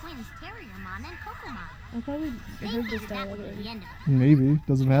 Yeah, it is. Twins Terriermon and Pokemon. I thought we heard this dialogue already. Maybe.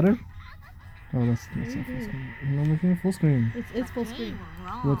 Does it matter? Oh, that's not full screen. No, making it full screen. It's full screen.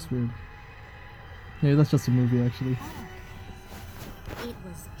 Looks weird. Yeah, that's just a movie, actually. It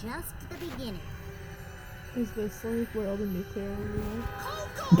was just the beginning. Is this like where all the nuclear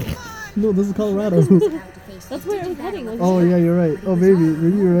are? No, this is Colorado. That's where I was heading. Wasn't Oh, it? yeah, you're right. Oh, maybe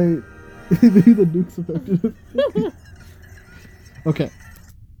you're right. Maybe the nuke's affected. Okay.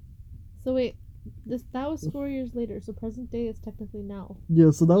 So wait, that was 4 years later. So present day is technically now.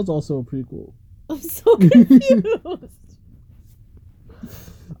 Yeah, so that was also a prequel. I'm so confused.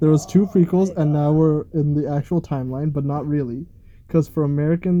 There was 2 prequels, and now we're in the actual timeline, but not really. Because for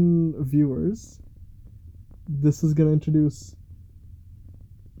American viewers, this is going to introduce...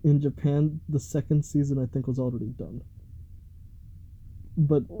 In Japan, the 2nd season, I think, was already done.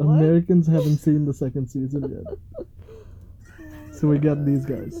 But What? Americans haven't seen the 2nd season yet. So we got these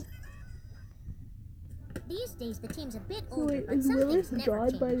guys. These days, the team's a bit So older, wait, but is some Willis things never drawn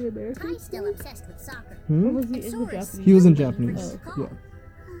change. by the Americans? Kai's still obsessed with soccer. Hmm? Or was he And in the Sora's Japanese? He was in still waiting for Japanese. his Yeah. call.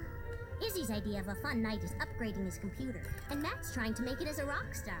 Izzy's idea of a fun night is upgrading his computer, and Matt's trying to make it as a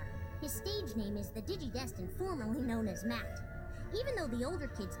rock star. His stage name is the Digidestin, formerly known as Matt. Even though the older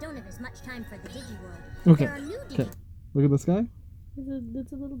kids don't have as much time for the Digiworld, Okay. there are new Okay. Digi Look at this guy.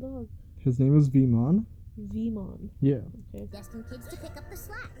 It's a little dog. His name is Vmon. Vmon. Yeah. Okay. Destined kids to pick up the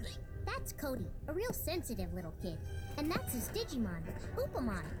slack. That's Cody, a real sensitive little kid. And that's his Digimon,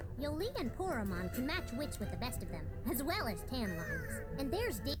 Oopamon. Yoli and Poramon can match wits with the best of them, as well as tan lines. And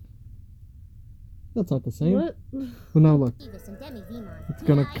there's That's not the same. What? Well, now look. Davis and Demi Vemon. It's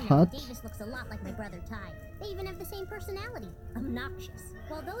gonna I know, cut. Davis looks a lot like my brother Ty. They even have the same personality. Obnoxious.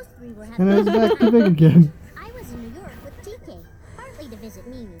 While those three were And having it's back to big again. I was in New York with TK, partly to visit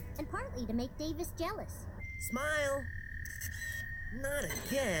Mimi, and partly to make Davis jealous. Smile. Not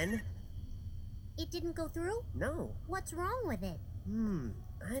again. It didn't go through? No. What's wrong with it?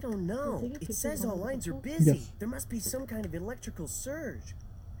 I don't know. think it It could says be all one of lines are the- busy. Yes. There must be some kind of electrical surge.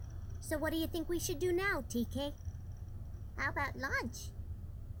 So what do you think we should do now, TK? How about lunch?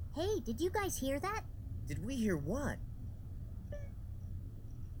 Hey, did you guys hear that? Did we hear what?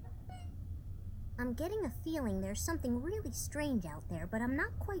 I'm getting a feeling there's something really strange out there, but I'm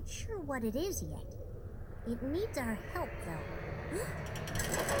not quite sure what it is yet. It needs our help, though.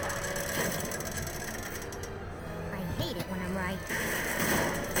 I hate it when I'm right.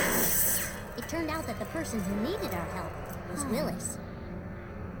 It turned out that the person who needed our help was Willis.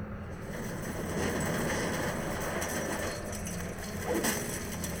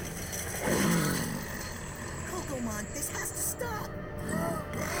 Kokomon, this has to stop!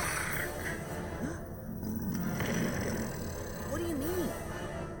 What do you mean?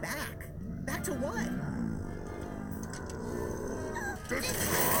 Back? Back to what?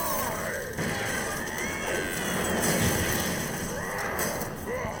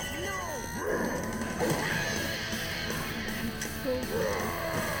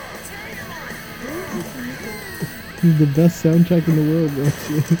 The best soundtrack in the world,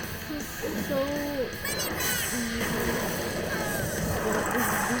 actually.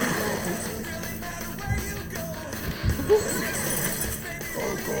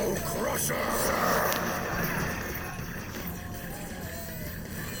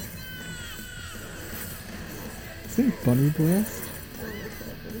 Is it Bunny Blast?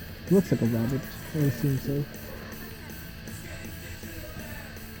 It looks like a rabbit. I assume so.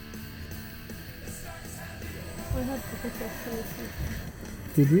 I had to pick up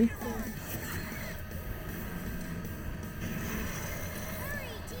first. Did we?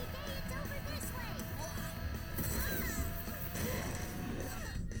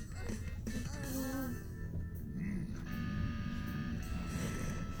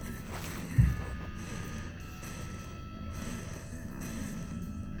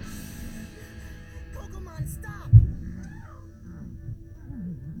 Kokomon, stop!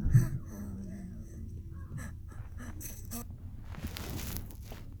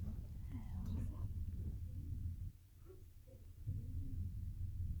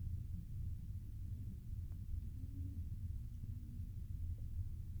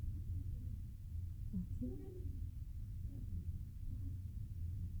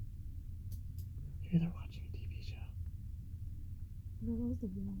 Maybe they're watching a TV show. No, that was the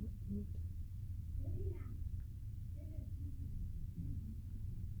wall.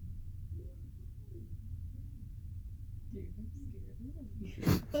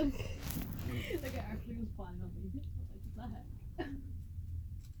 Okay. Like, I actually was planning on leaving. I was like, what the heck?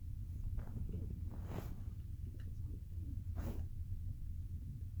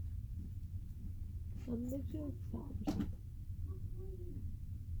 Makes you stop.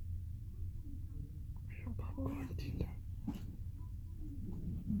 Popcorn, Tina.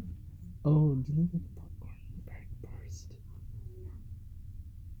 Oh, do you think like popcorn burst?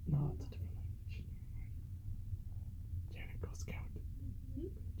 No, it's a different language. Janet, go scout.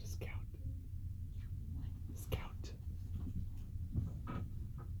 Just scout. Scout.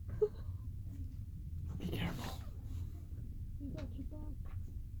 Be careful. You got your back.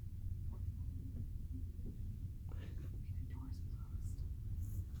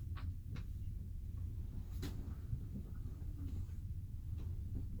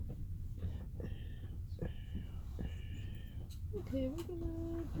 Okay, we're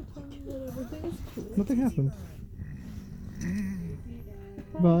gonna pretend that everything is cool. Nothing happened.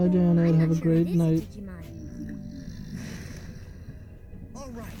 Bye, Janet. Have a great night. All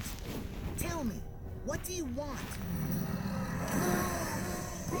right. Tell me, what do you want?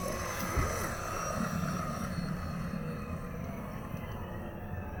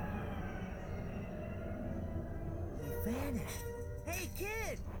 He vanished. Hey,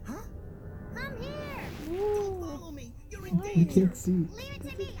 kid! Huh? Come here! Don't follow me. You're in I danger. can't see. Leave it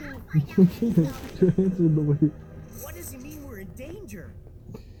to me. I'll You find out. can't. Your hands are in the way. What does he mean we're in danger?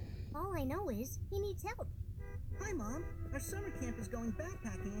 All I know is he needs help. Hi, Mom. Our summer camp is going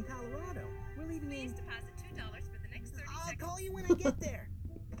backpacking in Colorado. We're leaving in... deposit $2 for the next 30 I'll call you when I get there.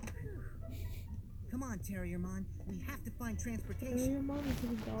 Come on, Terriermon. We have to find transportation. Your mom is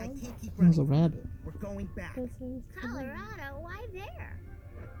a I dog. can't keep There's a running. rabbit. We're going back. That's nice. Colorado, why there?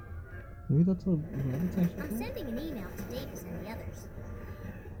 Maybe that's what rabbits actually I'm called? sending an email to Davis and the others.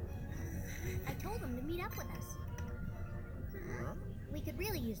 I told told him to meet up with us. Huh? We could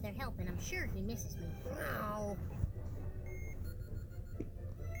really use their help, and I'm sure he misses me. Ow.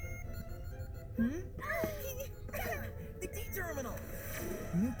 The D-Terminal!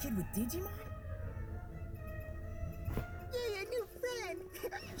 New kid with Digimon? Yeah, a new friend.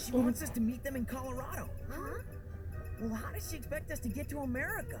 She wants us to meet them in Colorado. Huh? Well, how does she expect us to get to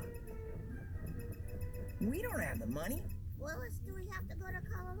America? We don't have the money. Willis, do we have to go to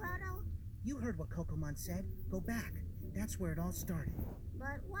Colorado? You heard what Kokomon said. Go back. That's where it all started.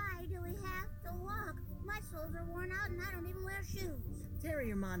 But why do we have to walk? My soles are worn out and I don't even wear shoes.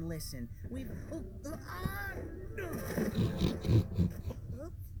 Terriermon, listen. We've... Oops.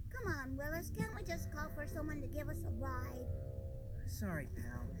 Come on, Willis. Can't we just call for someone to give us a ride? Sorry,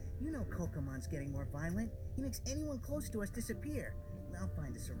 pal. You know Kokomon's getting more violent. He makes anyone close to us disappear. I'll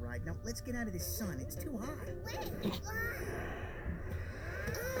find us a ride. Now, let's get out of this sun. It's too hot. Wait.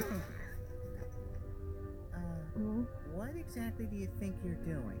 What exactly do you think you're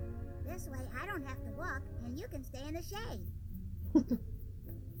doing? This way I don't have to walk and you can stay in the shade.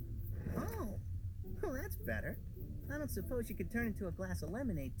 Oh, well, that's better. I don't suppose you could turn into a glass of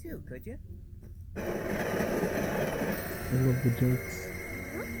lemonade, too, could you? I love the jokes.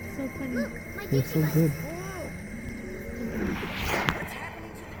 So funny. Look, my They're so Digimon. good. What's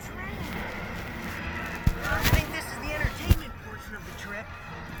happening to the train? I think this is the entertainment portion of the trip.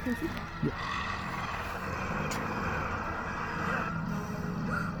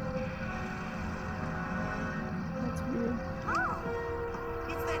 That's weird. Oh!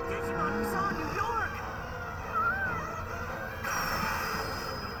 It's that Digimon we saw in New York!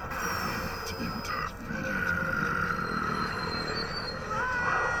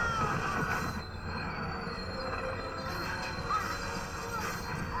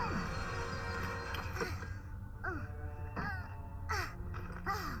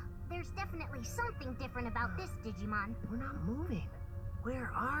 There's definitely something different about this Digimon. We're not moving.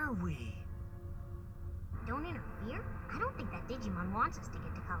 Where are we? Don't interfere. I don't think that Digimon wants us to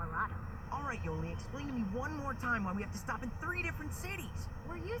get to Colorado. All right, Yoli, explain to me one more time why we have to stop in 3 different cities.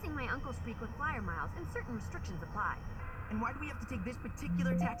 We're using my uncle's frequent flyer miles, and certain restrictions apply. And why do we have to take this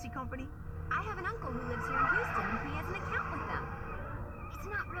particular taxi company? I have an uncle who lives here in Houston, and he has an account with them. It's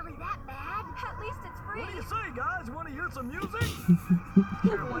not really that bad. At least it's free. What do you say, guys? Want to hear some music?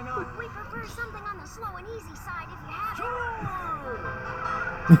 Sure, why not? We prefer something on the slow and easy side if you have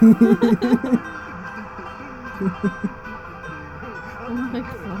Oh my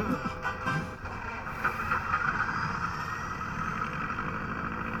god.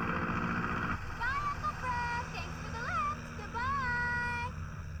 Bye, Uncle Fred. Thanks for the lift. Goodbye.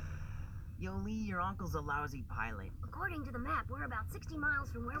 Yoli, your uncle's a lousy pilot. According to the map, we're about 60 miles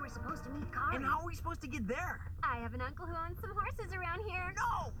from where we're supposed to meet Kari. And how are we supposed to get there? I have an uncle who owns some horses around here.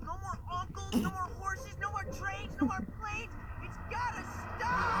 No! No more uncles, no more horses, no more trains, no more planes! It's gotta stop!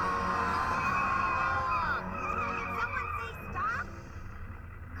 Did someone say stop?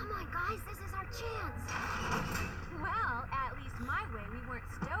 Come on, guys. This is our chance. Well, at least my way, we weren't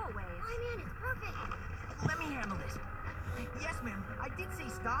stowaways. I'm in. It's perfect. Let me handle this. Yes, ma'am. I did say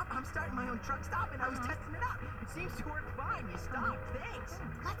stop. I'm starting my own truck stop, and I was testing it out. It seems to work fine. You stopped. Thanks.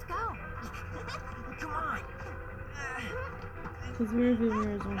 Let's go. Come on. Because rear view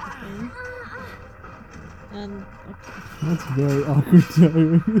mirrors aren't a thing. And, okay. That's very awkward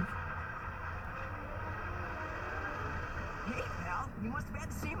timing. Hey, pal. You must have had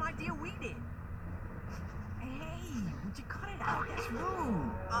the same idea we did. Hey, would you cut it out? That's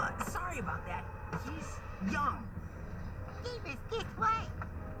rude. Sorry about that. He's young. Davis, guess what?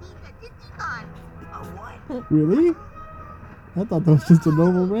 He's a Digimon. A what? Really? I thought that was just a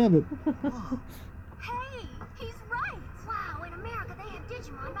normal rabbit. Hey, he's right. Wow, in America they have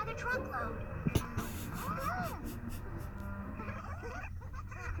Digimon by the truckload.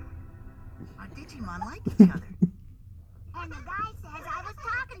 Our Digimon like each other. And the guy says I was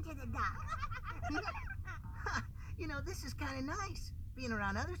talking to the duck. You know, this is kind of nice. Being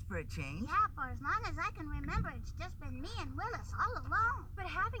around others for a change. Yeah, for as long as I can remember, it's just been me and Willis all alone. But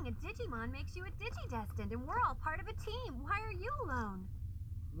having a Digimon makes you a Digidestined, and we're all part of a team. Why are you alone?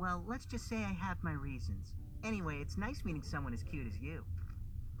 Well, let's just say I have my reasons. Anyway, it's nice meeting someone as cute as you.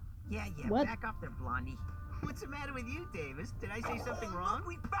 Yeah, What? back off there, Blondie. What's the matter with you, Davis? Did I say something wrong? Look,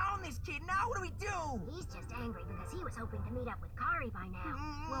 we found this kid. Now what do we do? He's just angry because he was hoping to meet up with Kari by now.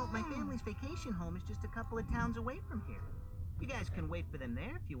 Well, my family's vacation home is just a couple of towns away from here. You guys can wait for them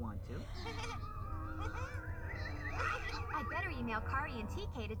there if you want to. I'd better email Kari and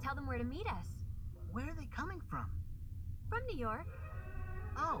TK to tell them where to meet us. Where are they coming from? From New York.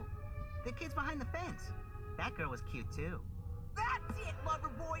 Oh, the kids behind the fence. That girl was cute, too. That's it, lover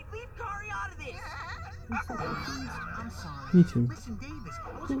boy. Leave Kari out of this. I'm so confused. I'm sorry. Me too. Listen, Davis,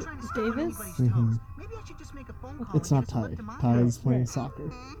 I wasn't trying to step on Davis? anybody's toes. Mhm. Maybe I should just make a phone call. It's and not get us a Ty. lift to my Ty is house. playing soccer.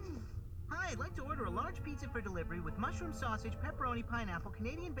 Hi, I'd like to order a large pizza for delivery with mushroom sausage, pepperoni, pineapple,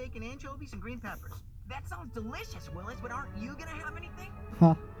 Canadian bacon, anchovies, and green peppers. That sounds delicious, Willis, but aren't you gonna have anything?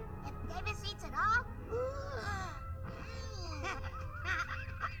 Ha. If Davis eats it all,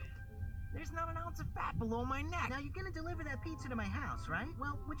 There's not an ounce of fat below my neck. Now you're gonna deliver that pizza to my house, right?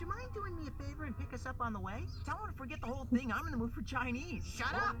 Well, would you mind doing me a favor and pick us up on the way? Tell her to forget the whole thing. I'm in the mood for Chinese.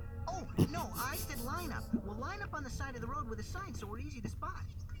 Shut up! Oh, no, I said line up. We'll line up on the side of the road with a sign so we're easy to spot.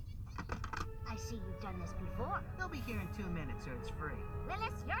 I see you've done this before. They'll be here in 2 minutes or it's free.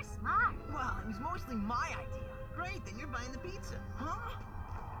 Willis, you're smart. Well, it was mostly my idea. Great, then you're buying the pizza. Huh?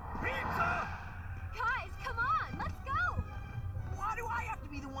 Pizza! Guys, come on, let's go! Why do I have to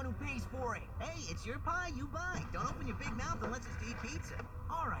be the one who pays for it? Hey, it's your pie, you buy. Don't open your big mouth unless it's to eat pizza.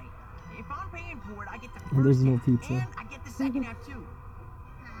 All right. If I'm paying for it, I get the And there's first no half, pizza. and I get the second half too.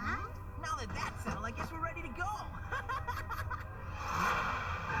 Huh? Now that that's settled, I guess we're ready to go. I'll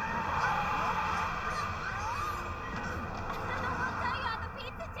tell you how the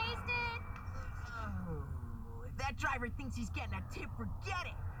pizza tasted. Oh, if that driver thinks he's getting a tip, forget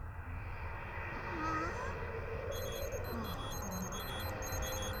it.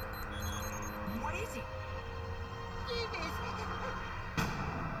 What is it?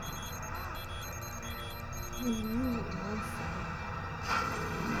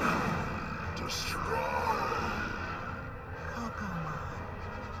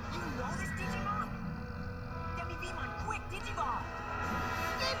 You know this Digimon? Demi Veemon, quick, Digivolve!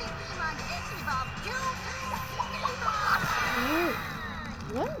 Demi Veemon, Digivolve,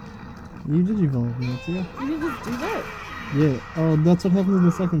 What? You Digivolve, Nancy. You didn't just do that? Yeah. Oh, that's what happened in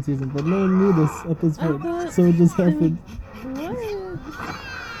the second season, but no one knew this at this point, thought so it just happened. What?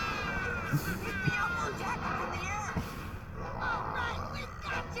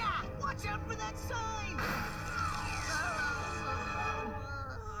 Watch out for that sign!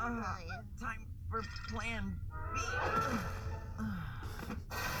 Time for plan B.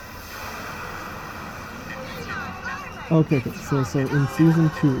 Okay, so in season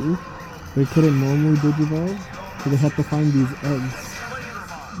 2, they couldn't normally Digivolve, so they had to find these eggs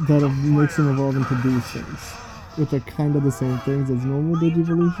that makes them evolve into these things, which are kind of the same things as normal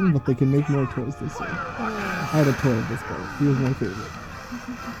Digivolution, but they can make more toys this way. I had a toy of this guy. He was my favorite.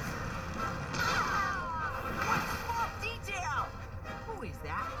 Detail! Who is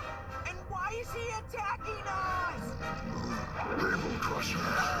that? And why is he attacking us? Naval Crusher.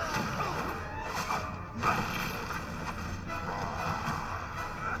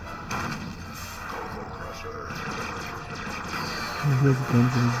 Naval Crusher. He has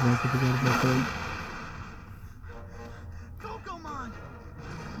guns in his back. I forgot about that. Gogomon!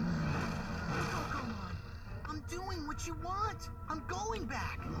 Gogomon! I'm doing what you want! I'm going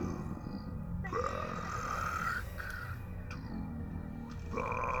back! The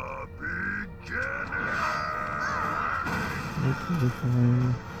beginning. Okay,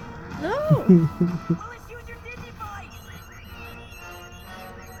 fine. No! Willis, use your Digivice!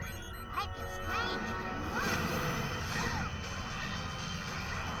 Heck, it's strange.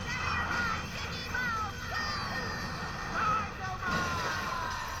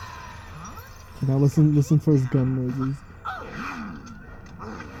 Now listen for his gun noises.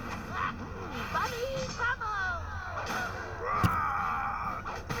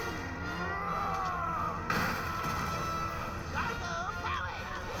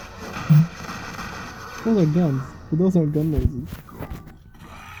 Those are guns, but those aren't gun noises.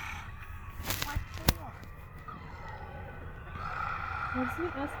 Why doesn't he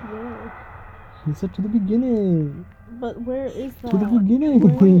ask where? He said to the beginning. But where is that? To the beginning.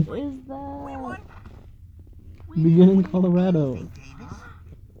 Where is that? Beginning Colorado.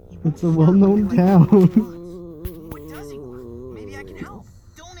 It's a well-known town. What does he want? Maybe I can help.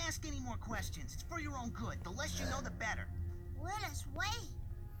 Don't ask any more questions. It's for your own good. The less you know, the better. Willis, wait.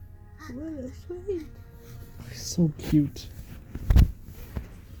 Willis, wait. So cute.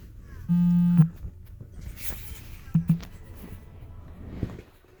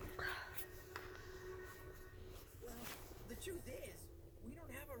 The truth is, we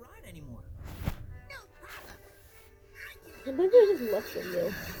don't have a ride anymore. I think I just left them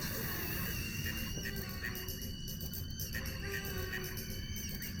though.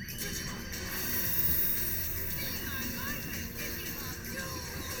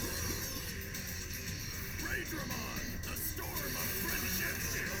 Raidramon, the storm of friendship.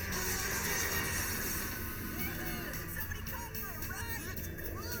 Somebody call for a ride!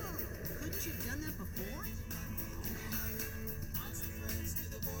 Couldn't you have done that before?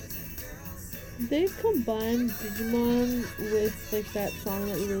 They combined Digimon with like that song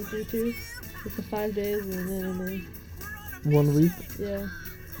that we were listening to, with the 5 days and then anime. 1 week, Yeah.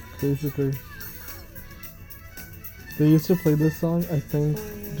 basically. They used to play this song, I think,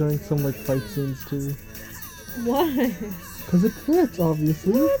 during some like fight scenes too. Why? Cause it fits,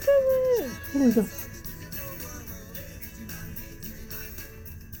 obviously. No, it doesn't. Oh my god.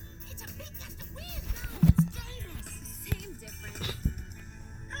 Same difference.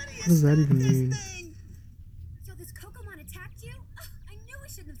 What does that even mean? So this Kokomon attacked you? Ugh, I knew we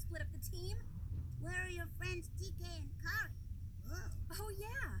shouldn't have split up the team. Where are your friends TK and Kari? Oh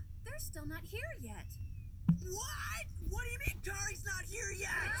yeah, they're still not here yet. What? What do you mean Kari's not here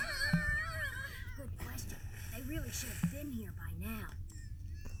yet? Good question. They really should have been here by now.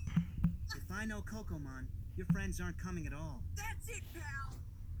 If I know Kokomon, your friends aren't coming at all. That's it, pal.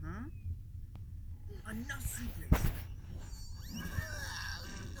 Huh? Enough secrets.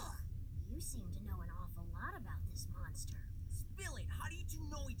 You seem to know an awful lot about this monster. Spill it. How do you two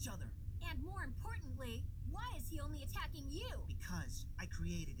know each other? And more importantly, why is he only attacking you? Because I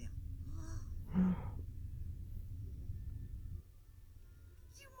created him.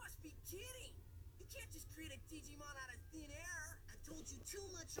 You must be kidding. You can't just create a Digimon out of thin air. I've told you too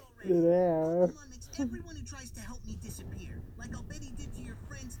much already. Yeah. Kokomon makes everyone who tries to help me disappear. Like I'll bet he did to your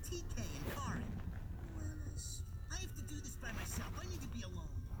friends TK and Kari. Willis, I have to do this by myself. I need to be alone.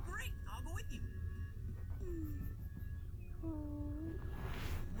 Great. I'll go with you.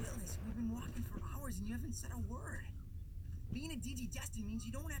 Willis, we've been walking for hours and you haven't said a word. Being a Digidestined means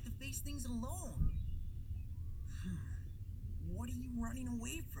you don't have to face things alone. What are you running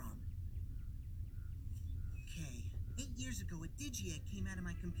away from? Okay, 8 years ago, a Digi-Egg came out of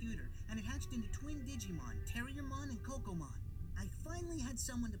my computer, and it hatched into twin Digimon, Terriermon and Kokomon. I finally had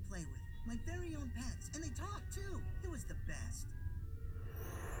someone to play with, my very own pets, and they talked too. It was the best.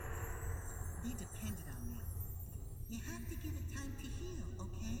 They depended on me. You have to give it time to heal,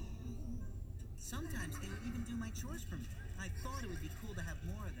 okay? Sometimes they would even do my chores for me. I thought it would be cool to have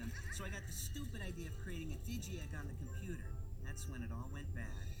more of them, so I got the stupid idea of creating a Digi-Egg on the computer. That's when it all went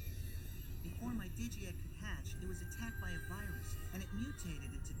bad. Before my Digi-Egg could hatch, it was attacked by a virus, and it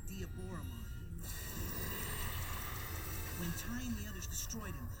mutated into Diaboromon. When Tai and the others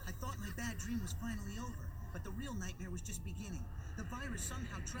destroyed him, I thought my bad dream was finally over, but the real nightmare was just beginning. The virus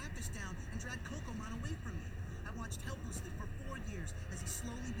somehow tracked us down and dragged Kokomon away from me. I watched helplessly for 4 years as he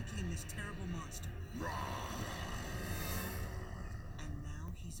slowly became this terrible monster. And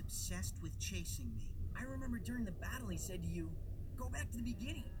now he's obsessed with chasing me. I remember during the battle he said to you, go back to the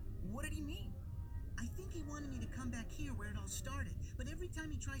beginning. What did he mean? I think he wanted me to come back here where it all started, but every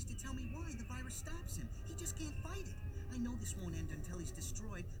time he tries to tell me why, the virus stops him. He just can't fight it. I know this won't end until he's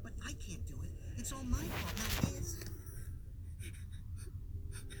destroyed, but I can't do it. It's all my fault, not his.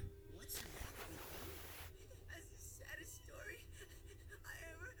 What's wrong with you? That's the saddest story I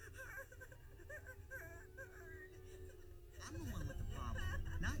ever heard. I'm the one with the problem,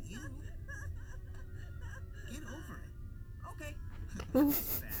 not you. Get over it. Okay.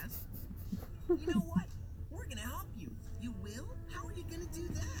 That's fast. You know what? We're gonna help you. You will? How are you gonna do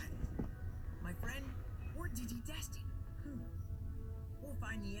that? My friend, we're Digidestined. We'll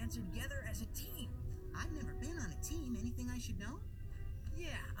find the answer together as a team. I've never been on a team. Anything I should know?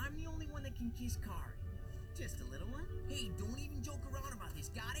 Yeah, I'm the only one that can kiss Kari. Just a little one? Hey, don't even joke around about this,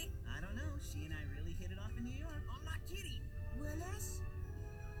 got it? I don't know. She and I really hit it off in New York. I'm not kidding. Willis?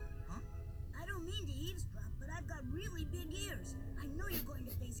 Huh? I don't mean to eavesdrop, but I've got really big ears. I know you're going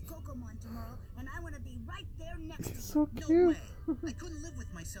to face Kokomon tomorrow, and I want to be right there next to you. So No cute. way. I couldn't live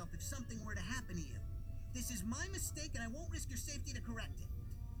with myself if something were to happen to you. This is my mistake, and I won't risk your safety to correct it.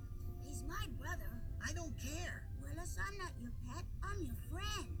 He's my brother. I don't care. Willis, I'm not your pet. I'm your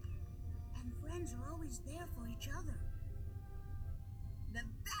friend. And friends are always there for each other. Now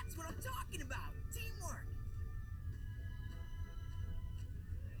that's what I'm talking about. Teamwork.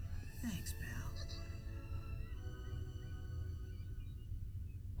 Thanks, pal.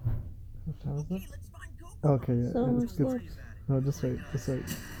 What time is it? Let's find Coco. Okay, yeah. So yeah, much it's good. left. No, just wait, just wait.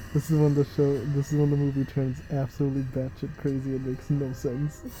 This is when the movie turns absolutely batshit crazy and makes no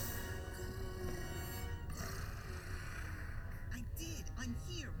sense. I did. I'm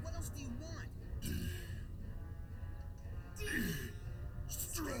here. What else do you want? He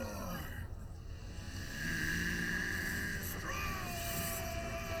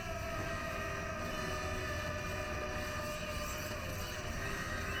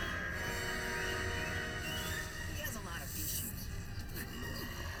has a lot of issues.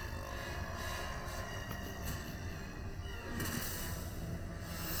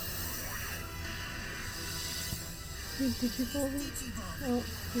 He digivolving? Oh,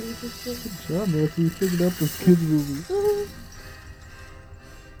 he just Good job, Matthew. You figured out this kid's movie.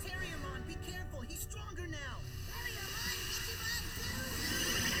 Terriermon, be careful. He's stronger now.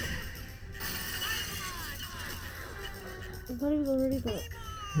 I thought he was already that.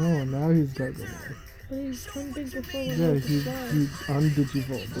 No, now he's Gargamel. But he's turned big before when Yeah, he he's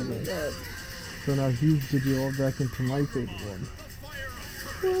undigivolved. Oh my god. So now he's digivolved back into my favorite one.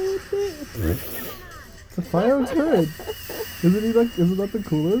 It's a fire turret. Isn't that the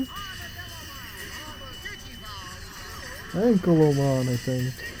coolest? Ankyloman, I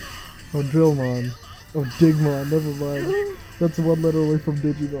think. Oh, Drillmon. Oh, Digmon, never mind. That's one letter away from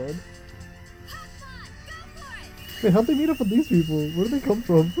Digimon. Wait, how'd they meet up with these people? Where did they come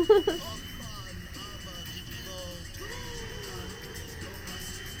from?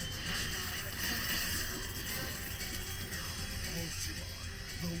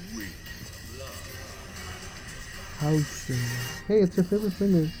 House singer. Hey, it's your favorite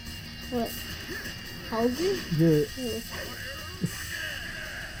singer. What? Halsey? Yeah.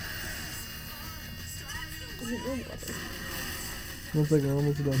 One second, we're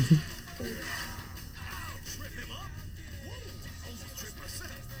almost done.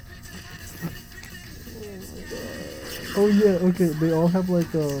 Oh yeah, okay, they all have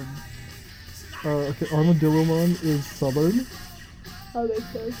like okay, Armadillomon is Southern. That makes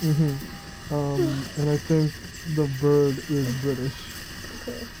sense. And I think the bird is British.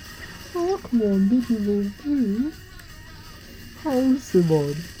 Okay. Oh, come on, Digimon, please.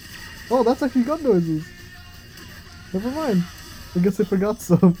 Housemon. Oh, that's actually gun noises. Never mind. I guess I forgot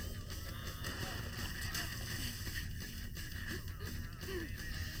some.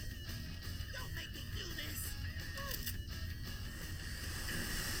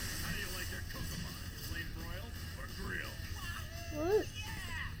 What?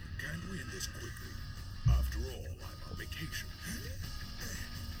 Can't win this quickly. After all, I'm on vacation.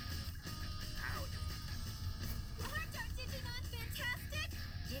 Aren't our Digimon fantastic?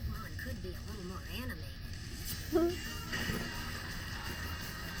 Digimon could be a little more animated.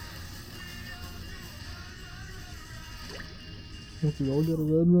 Guess we all gotta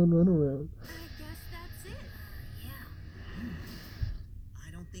run around. I guess that's it. Yeah. I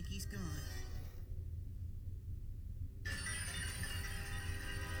don't think he's gone.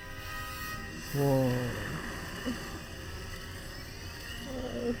 Whoa.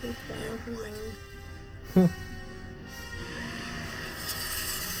 This is fine.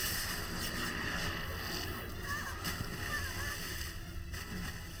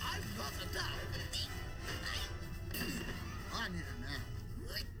 On here now.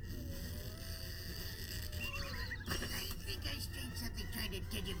 I think I strayed something trying to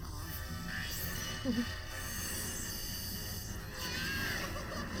Digimon.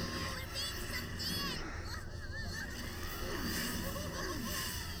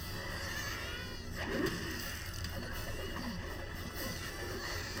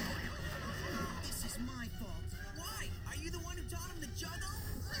 This is my fault. Why? Are you the one who taught him to juggle?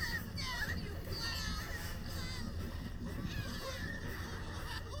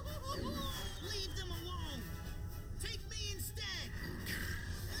 Leave them alone. Take me instead.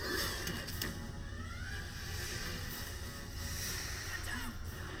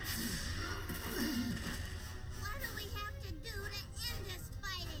 What do we have to do to end this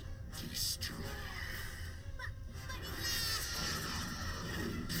fighting? Destroy.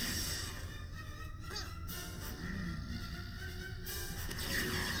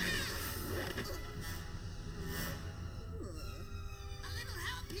 A little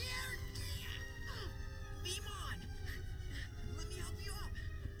help here? Beamon! Let me help you up.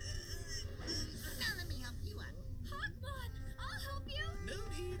 Now let me help you up. Hawkmon, I'll help you. No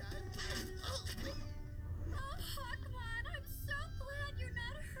need, Oh, Hawkmon, I'm so glad you're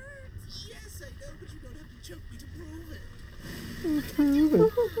not hurt. Yes, I know, but you don't have to choke me to prove it.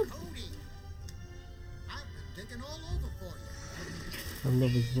 Cody! I've been digging all over for you. I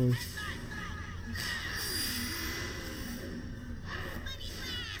love his voice.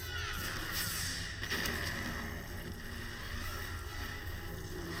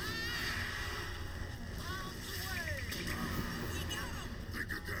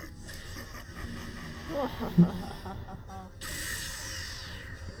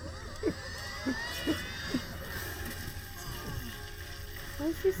 Why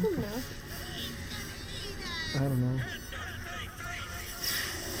is he so nasty? I don't know.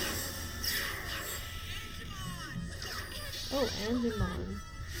 Oh, Angemon.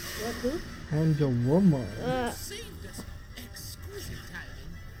 What, who? And your woman. Exquisite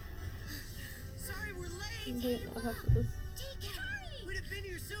timing. Sorry we're late. Okay, I'll have to this. We'd have been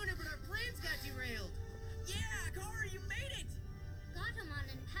here sooner, but our plans got derailed. Yeah, Kari, you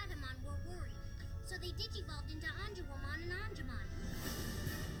they digivolved into Anjuwamon and Anjumon.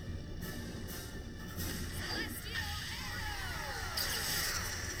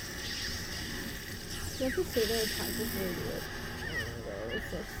 You have to say that attack before you do it. Oh, it's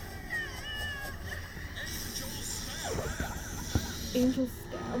just... Angel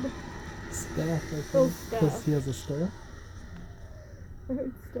stab. Staff, I think. Oh, Because staff. he has a staff. I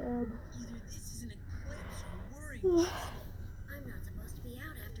heard stab. Either this is an eclipse or worrying. I'm not supposed to be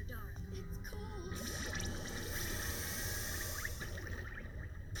out after dark. It's cold.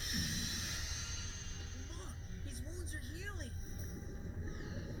 Look, his wounds are healing.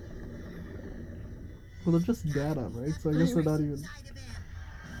 Well, they're just data, right? So I guess they're not even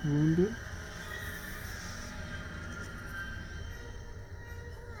wounded.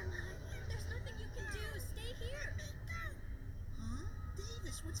 There's nothing you can do. Stay here. Huh?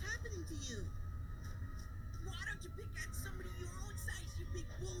 Davis, what's happening to you? Why don't you pick at somebody your own size, you big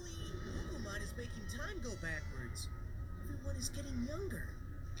bully? Pokemon is making time go backwards. Everyone is getting younger.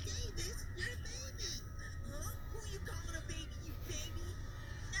 Davis, you're a baby. Huh? Who you calling a baby, you baby?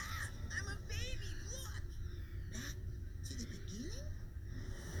 Nah, I'm a baby, look! Back to the beginning?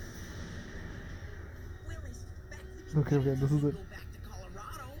 Willis, back to the Okay, okay, this is it. Go back to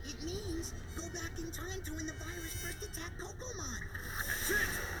Colorado. It means go back in time to when the virus first attacked Pokemon. That's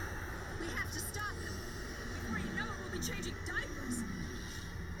it! We have to stop them. Before you know it, we'll be changing diapers.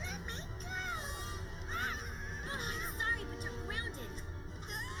 Let me go. Oh, I'm sorry, but you're grounded.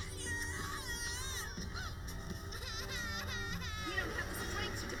 We don't have the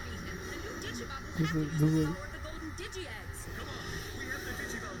strength to defeat him. The new Digimon will This have to is- use this the is- power of the golden Digi-Eggs. Come on, we have to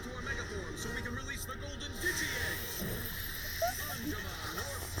digivolve to our megaform so we can release the golden Digi-Eggs. Anjumon,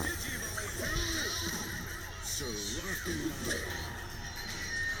 or Digivolve 2. So rock and roll.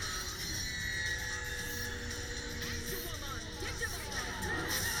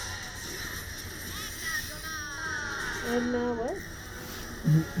 And now what?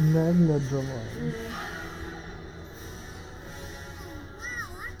 Magna Dramon.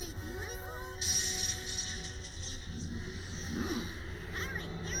 Wow, aren't they beautiful?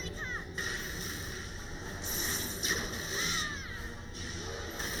 Alright, here he comes.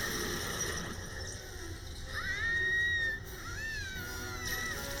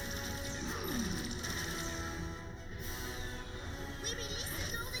 We released the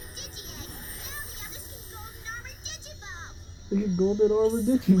golden Digi-Egg. Now the others can golden armor Digivolve. They get golden armor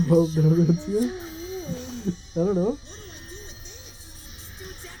Digivolve now, that's it. I don't know. What do I do with this? Do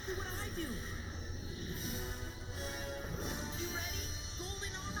exactly what I do. You ready?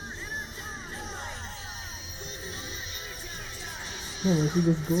 Golden armor energize! Yeah, I should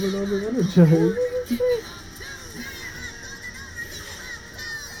just golden armor energize.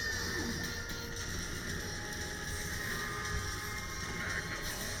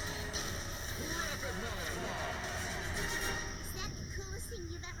 Is that the coolest thing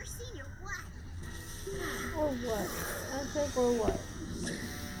you've ever seen or what? Or what? I think or what?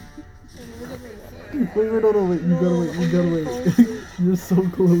 Wait, no, wait, you gotta wait. You're so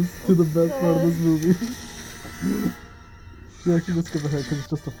close to the best part of this movie. You actually just skip ahead because it's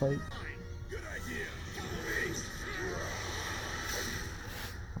just a fight.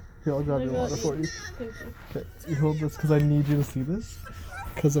 Here, I'll grab your water for you. Okay, you hold this because I need you to see this.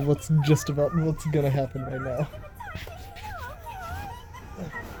 Because of what's gonna happen right now.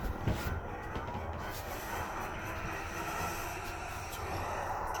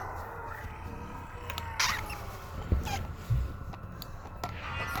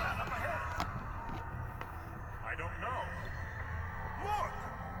 I don't know. Look!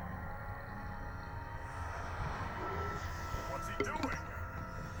 What's he doing?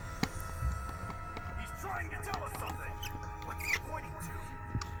 He's trying to tell us something. What's he pointing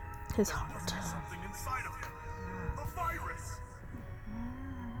to? His There heart. must be something inside of him. The virus.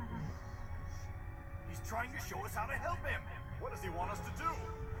 He's trying to show us how to help him. What does he want us to do?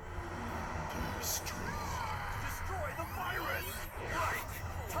 Destroy the virus! Right!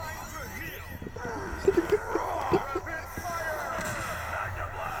 Time to heal! Rapid fire! Magna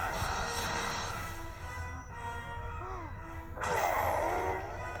Blast!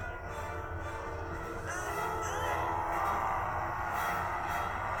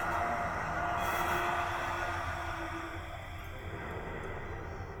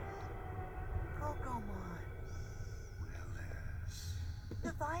 Pokemon.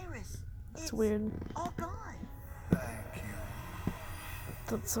 The virus. It's weird. All gone.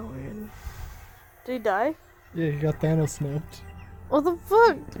 That's so weird. Did he die? Yeah, he got Thanos snapped. What the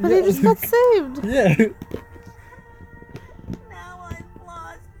fuck? But Yeah. he just got saved. Yeah. Now I've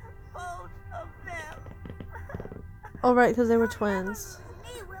lost both of them. Oh right, because they were twins.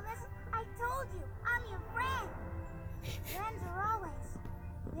 Hey, Willis, I told you, I'm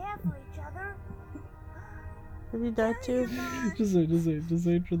there for each other. Did he die too? Just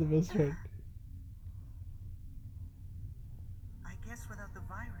wait for the best part. I guess without the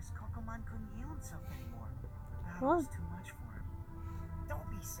virus, Kokomon couldn't heal himself anymore. That What? was too much for him. Don't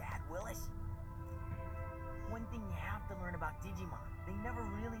be sad, Willis. One thing you have to learn about Digimon, they never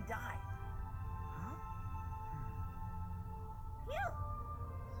really die. Huh?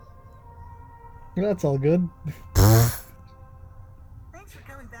 Phew. That's all good. Thanks for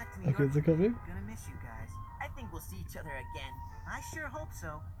coming back to New Okay, York. is it coming? Gonna miss you guys. I think we'll see each other again. I sure hope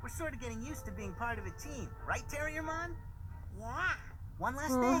so. We're sort of getting used to being part of a team. Right, Terriermon? Yeah. One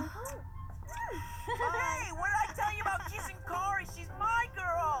last thing. Hey, what did I tell you about kissing Kari? She's my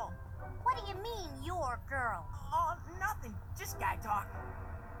girl! What do you mean, your girl? Oh, nothing. Just guy talk.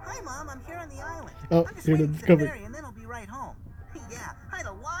 Hi, Mom. I'm here on the island. Oh, I'm just here it waiting is, for the coming. ferry, and then I'll be right home. Yeah, I had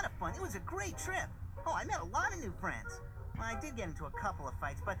a lot of fun. It was a great trip. Oh, I met a lot of new friends. Well, I did get into a couple of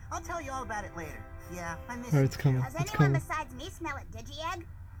fights, but I'll tell you all about it later. Yeah, I miss Oh, you. it's coming. Does It's anyone coming. besides me smell a Digi-Egg?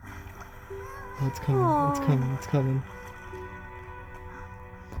 Oh, it's coming. It's coming. It's coming.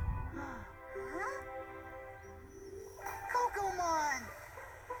 Kokomon!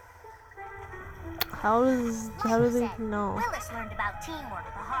 How do they Said, know? Willis learned about teamwork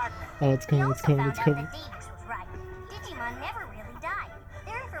the hard way. Oh, it's coming. He It's also coming. It's found out coming. that Davis was right. Digimon never really die.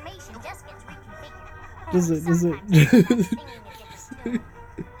 Their information just gets reconfigured. Does Only it? Does sometimes they end up it? singing a different tune.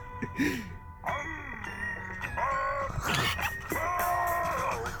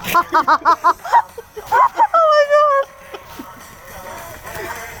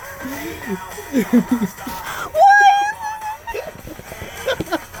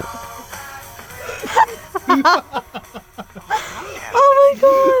 Oh my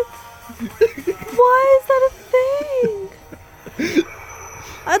god! Why is that a thing?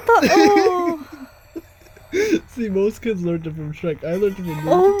 I thought. Oh. See, most kids learned it from Shrek. I learned it from.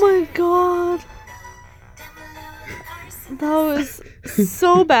 Oh my god. That was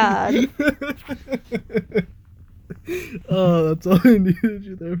so bad. Oh, that's all I needed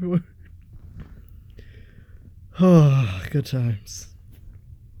you there for. Oh, good times.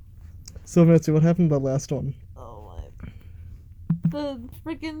 So, Nancy, what happened to the last one? Oh my. The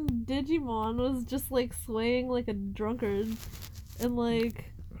freaking Digimon was just like swaying like a drunkard. And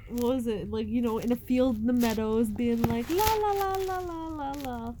like, what was it? Like, you know, in a field in the meadows being like, la la la la la la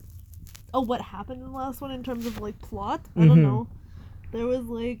la. Oh, what happened in the last one in terms of like plot? I don't know. There was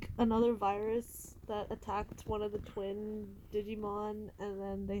like another virus that attacked one of the twin Digimon, and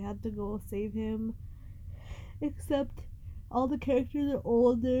then they had to go save him. Except all the characters are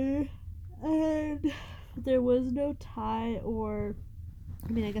older, and there was no Tai or,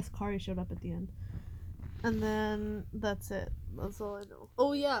 I mean, I guess Kari showed up at the end. And then that's it. That's all I know.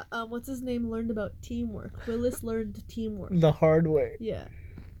 Oh yeah, what's his name learned about teamwork. Willis learned teamwork. The hard way. Yeah.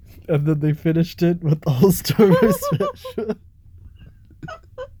 And then they finished it with All-Star Special.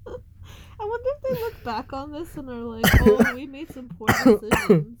 I wonder if they look back on this and are like, oh, we made some poor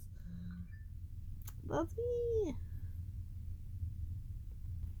decisions. That's me.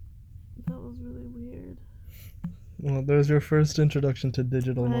 That was really weird. Well, there's your first introduction to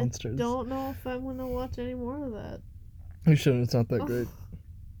digital I monsters. don't know if I'm gonna watch any more of that. You shouldn't, it's not that great.